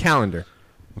schedule. It's a calendar.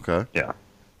 Okay. Yeah.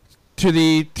 To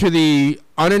the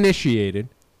uninitiated,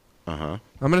 Uh-huh.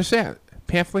 I'm going to say it.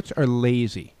 Pamphlets are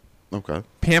lazy. Okay.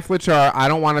 Pamphlets are, I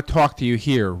don't want to talk to you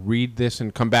here. Read this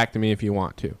and come back to me if you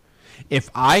want to. If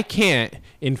I can't,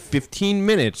 in 15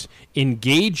 minutes,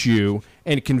 engage you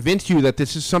and convince you that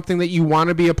this is something that you want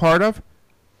to be a part of,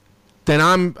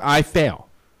 then I fail.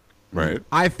 Right.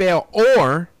 I fail,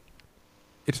 or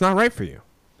it's not right for you.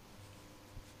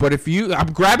 But if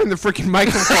I'm grabbing the freaking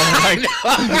microphone right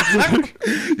now.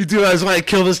 You do realize when I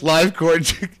kill this live cord,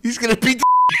 he's going to beat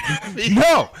the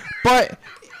No, but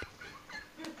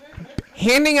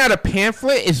handing out a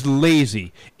pamphlet is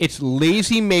lazy. It's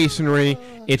lazy masonry.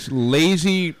 It's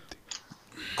lazy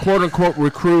quote-unquote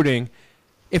recruiting,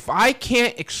 if I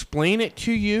can't explain it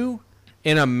to you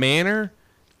in a manner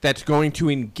that's going to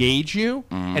engage you,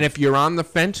 and if you're on the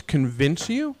fence, convince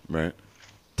you, Right.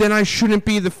 then I shouldn't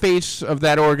be the face of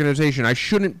that organization. I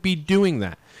shouldn't be doing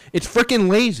that. It's freaking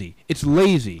lazy. It's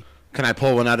lazy. Can I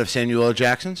pull one out of Samuel L.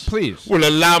 Jackson's? Please. Well,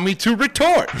 allow me to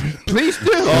retort. Please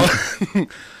do.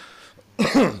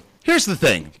 Here's the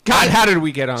thing. God, how did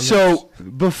we get on this? So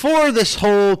before this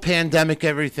whole pandemic,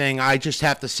 everything, I just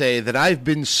have to say that I've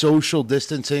been social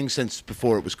distancing since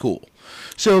before it was cool.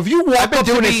 So if you walk I've been up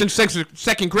to doing me, this since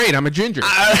second grade. I'm a ginger.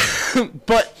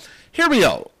 but here we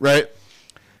go, right?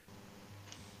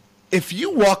 If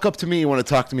you walk up to me and want to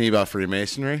talk to me about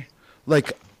Freemasonry,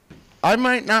 like, I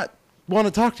might not want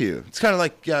to talk to you. It's kind of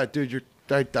like, yeah, dude,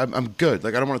 I'm good.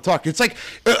 Like, I don't want to talk. It's like,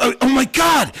 oh my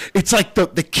God! It's like the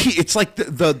key. It's like the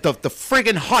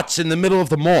friggin' huts in the middle of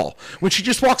the mall when she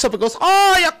just walks up and goes,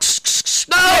 "Oh, yeah,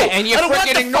 no!" And you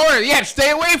freaking ignore it. Yeah,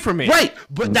 stay away from me. Right,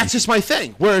 but that's just my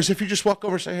thing. Whereas if you just walk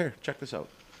over and say, "Here, check this out,"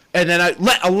 and then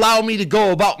allow me to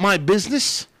go about my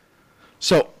business.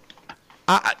 So,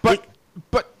 But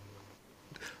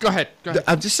go ahead.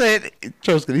 I'm just saying,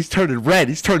 Joe's he's turning red.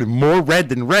 He's turning more red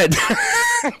than red.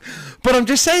 But I'm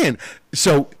just saying.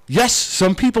 So, yes,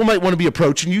 some people might want to be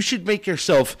approached, and you should make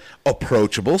yourself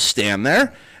approachable. Stand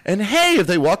there, and hey, if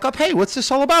they walk up, hey, what's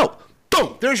this all about?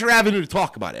 Boom, there's your avenue to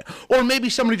talk about it. Or maybe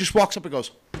somebody just walks up and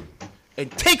goes, and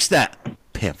takes that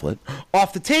pamphlet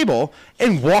off the table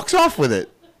and walks off with it.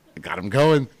 I got him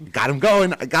going. I got him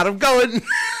going.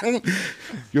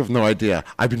 You have no idea.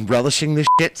 I've been relishing this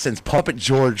shit since Puppet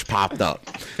George popped up.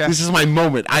 Okay. This is my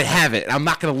moment. I have it. I'm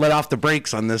not going to let off the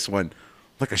brakes on this one.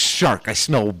 Like a shark, I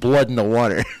smell blood in the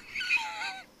water.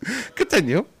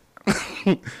 Continue.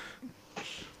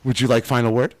 Would you like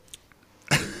final word?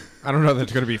 I don't know that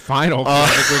it's going to be final. I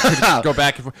think we could just go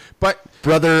back and forth. But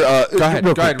Brother, go ahead.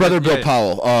 Brother Bill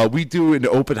Powell, we do an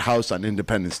open house on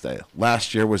Independence Day.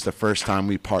 Last year was the first time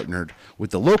we partnered with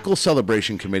the local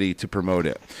celebration committee to promote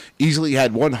it. Easily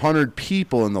had 100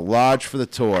 people in the lodge for the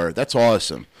tour. That's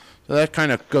awesome. So that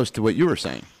kind of goes to what you were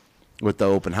saying with the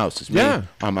open houses. Yeah.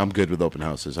 I'm good with open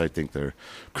houses. I think they're...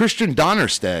 Christian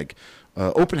Donnerstag.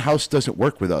 Open house doesn't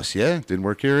work with us, yeah? Didn't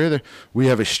work here either. We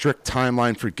have a strict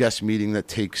timeline for guest meeting that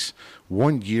takes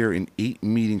 1 year and 8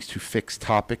 meetings to fix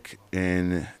topic,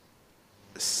 and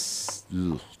that's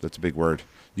a big word.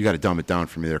 You got to dumb it down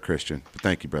for me there, Christian. But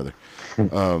thank you, brother.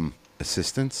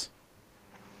 Assistance?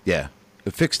 Yeah. A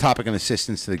fixed topic and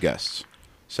assistance to the guests.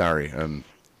 Sorry. It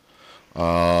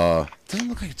doesn't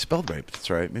look like it's spelled right, but that's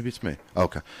all right. Maybe it's me.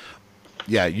 Okay.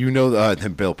 Yeah, you know,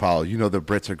 Bill Powell, you know the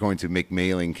Brits are going to make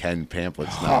mailing Ken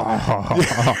pamphlets now.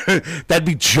 That'd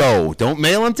be Joe. Don't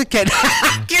mail them to Ken.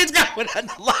 Ken's got one on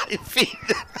the live feed.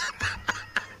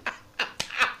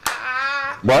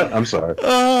 What? I'm sorry.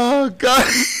 Oh, God.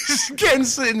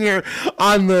 Ken's sitting here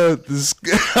on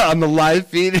the live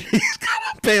feed, and he's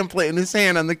got a pamphlet in his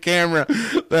hand on the camera.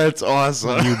 That's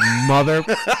awesome. you mother...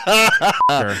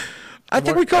 I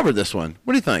think we covered this one.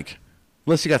 What do you think?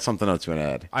 Unless you got something else you want to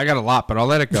add. I got a lot, but I'll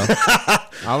let it go.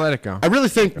 I really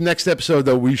think next episode,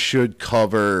 though, we should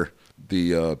cover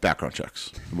the background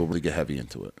checks. We'll really get heavy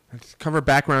into it. Let's cover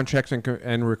background checks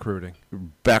and recruiting.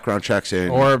 Background checks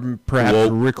and... Or perhaps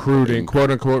recruiting.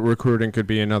 Quote-unquote recruiting could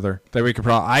be another. That we could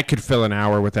I could fill an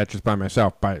hour with that just by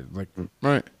myself. Right.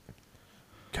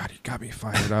 God, you got me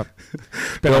fired up.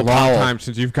 It's been a long time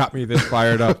since you've got me this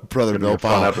fired up. Brother Bill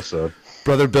Powell. Fun episode.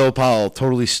 Brother Bill Powell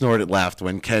totally snorted laughed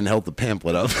when Ken held the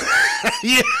pamphlet up.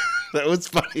 Yeah, that was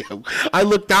funny. I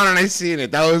looked down and I seen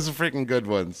it. That was a freaking good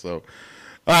one. So,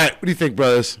 all right, what do you think,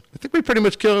 brothers? I think we pretty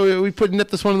much nip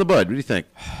this one in the bud. What do you think?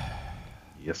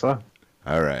 Yes, sir.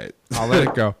 All right. I'll let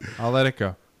it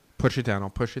go. Push it down. I'll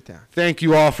push it down. Thank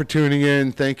you all for tuning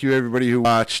in. Thank you, everybody who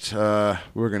watched. We're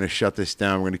going to shut this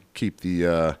down. We're going to keep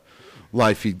the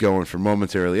live feed going for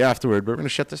momentarily afterward, but we're going to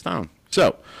shut this down.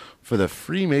 So, for the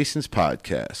Freemasons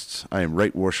podcasts, I am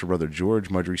Right Worshipful Brother George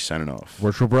Mudry signing off.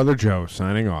 Worshipful Brother Joe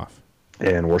signing off.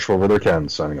 And Worshipful Brother Ken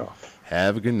signing off.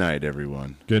 Have a good night,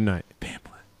 everyone. Good night.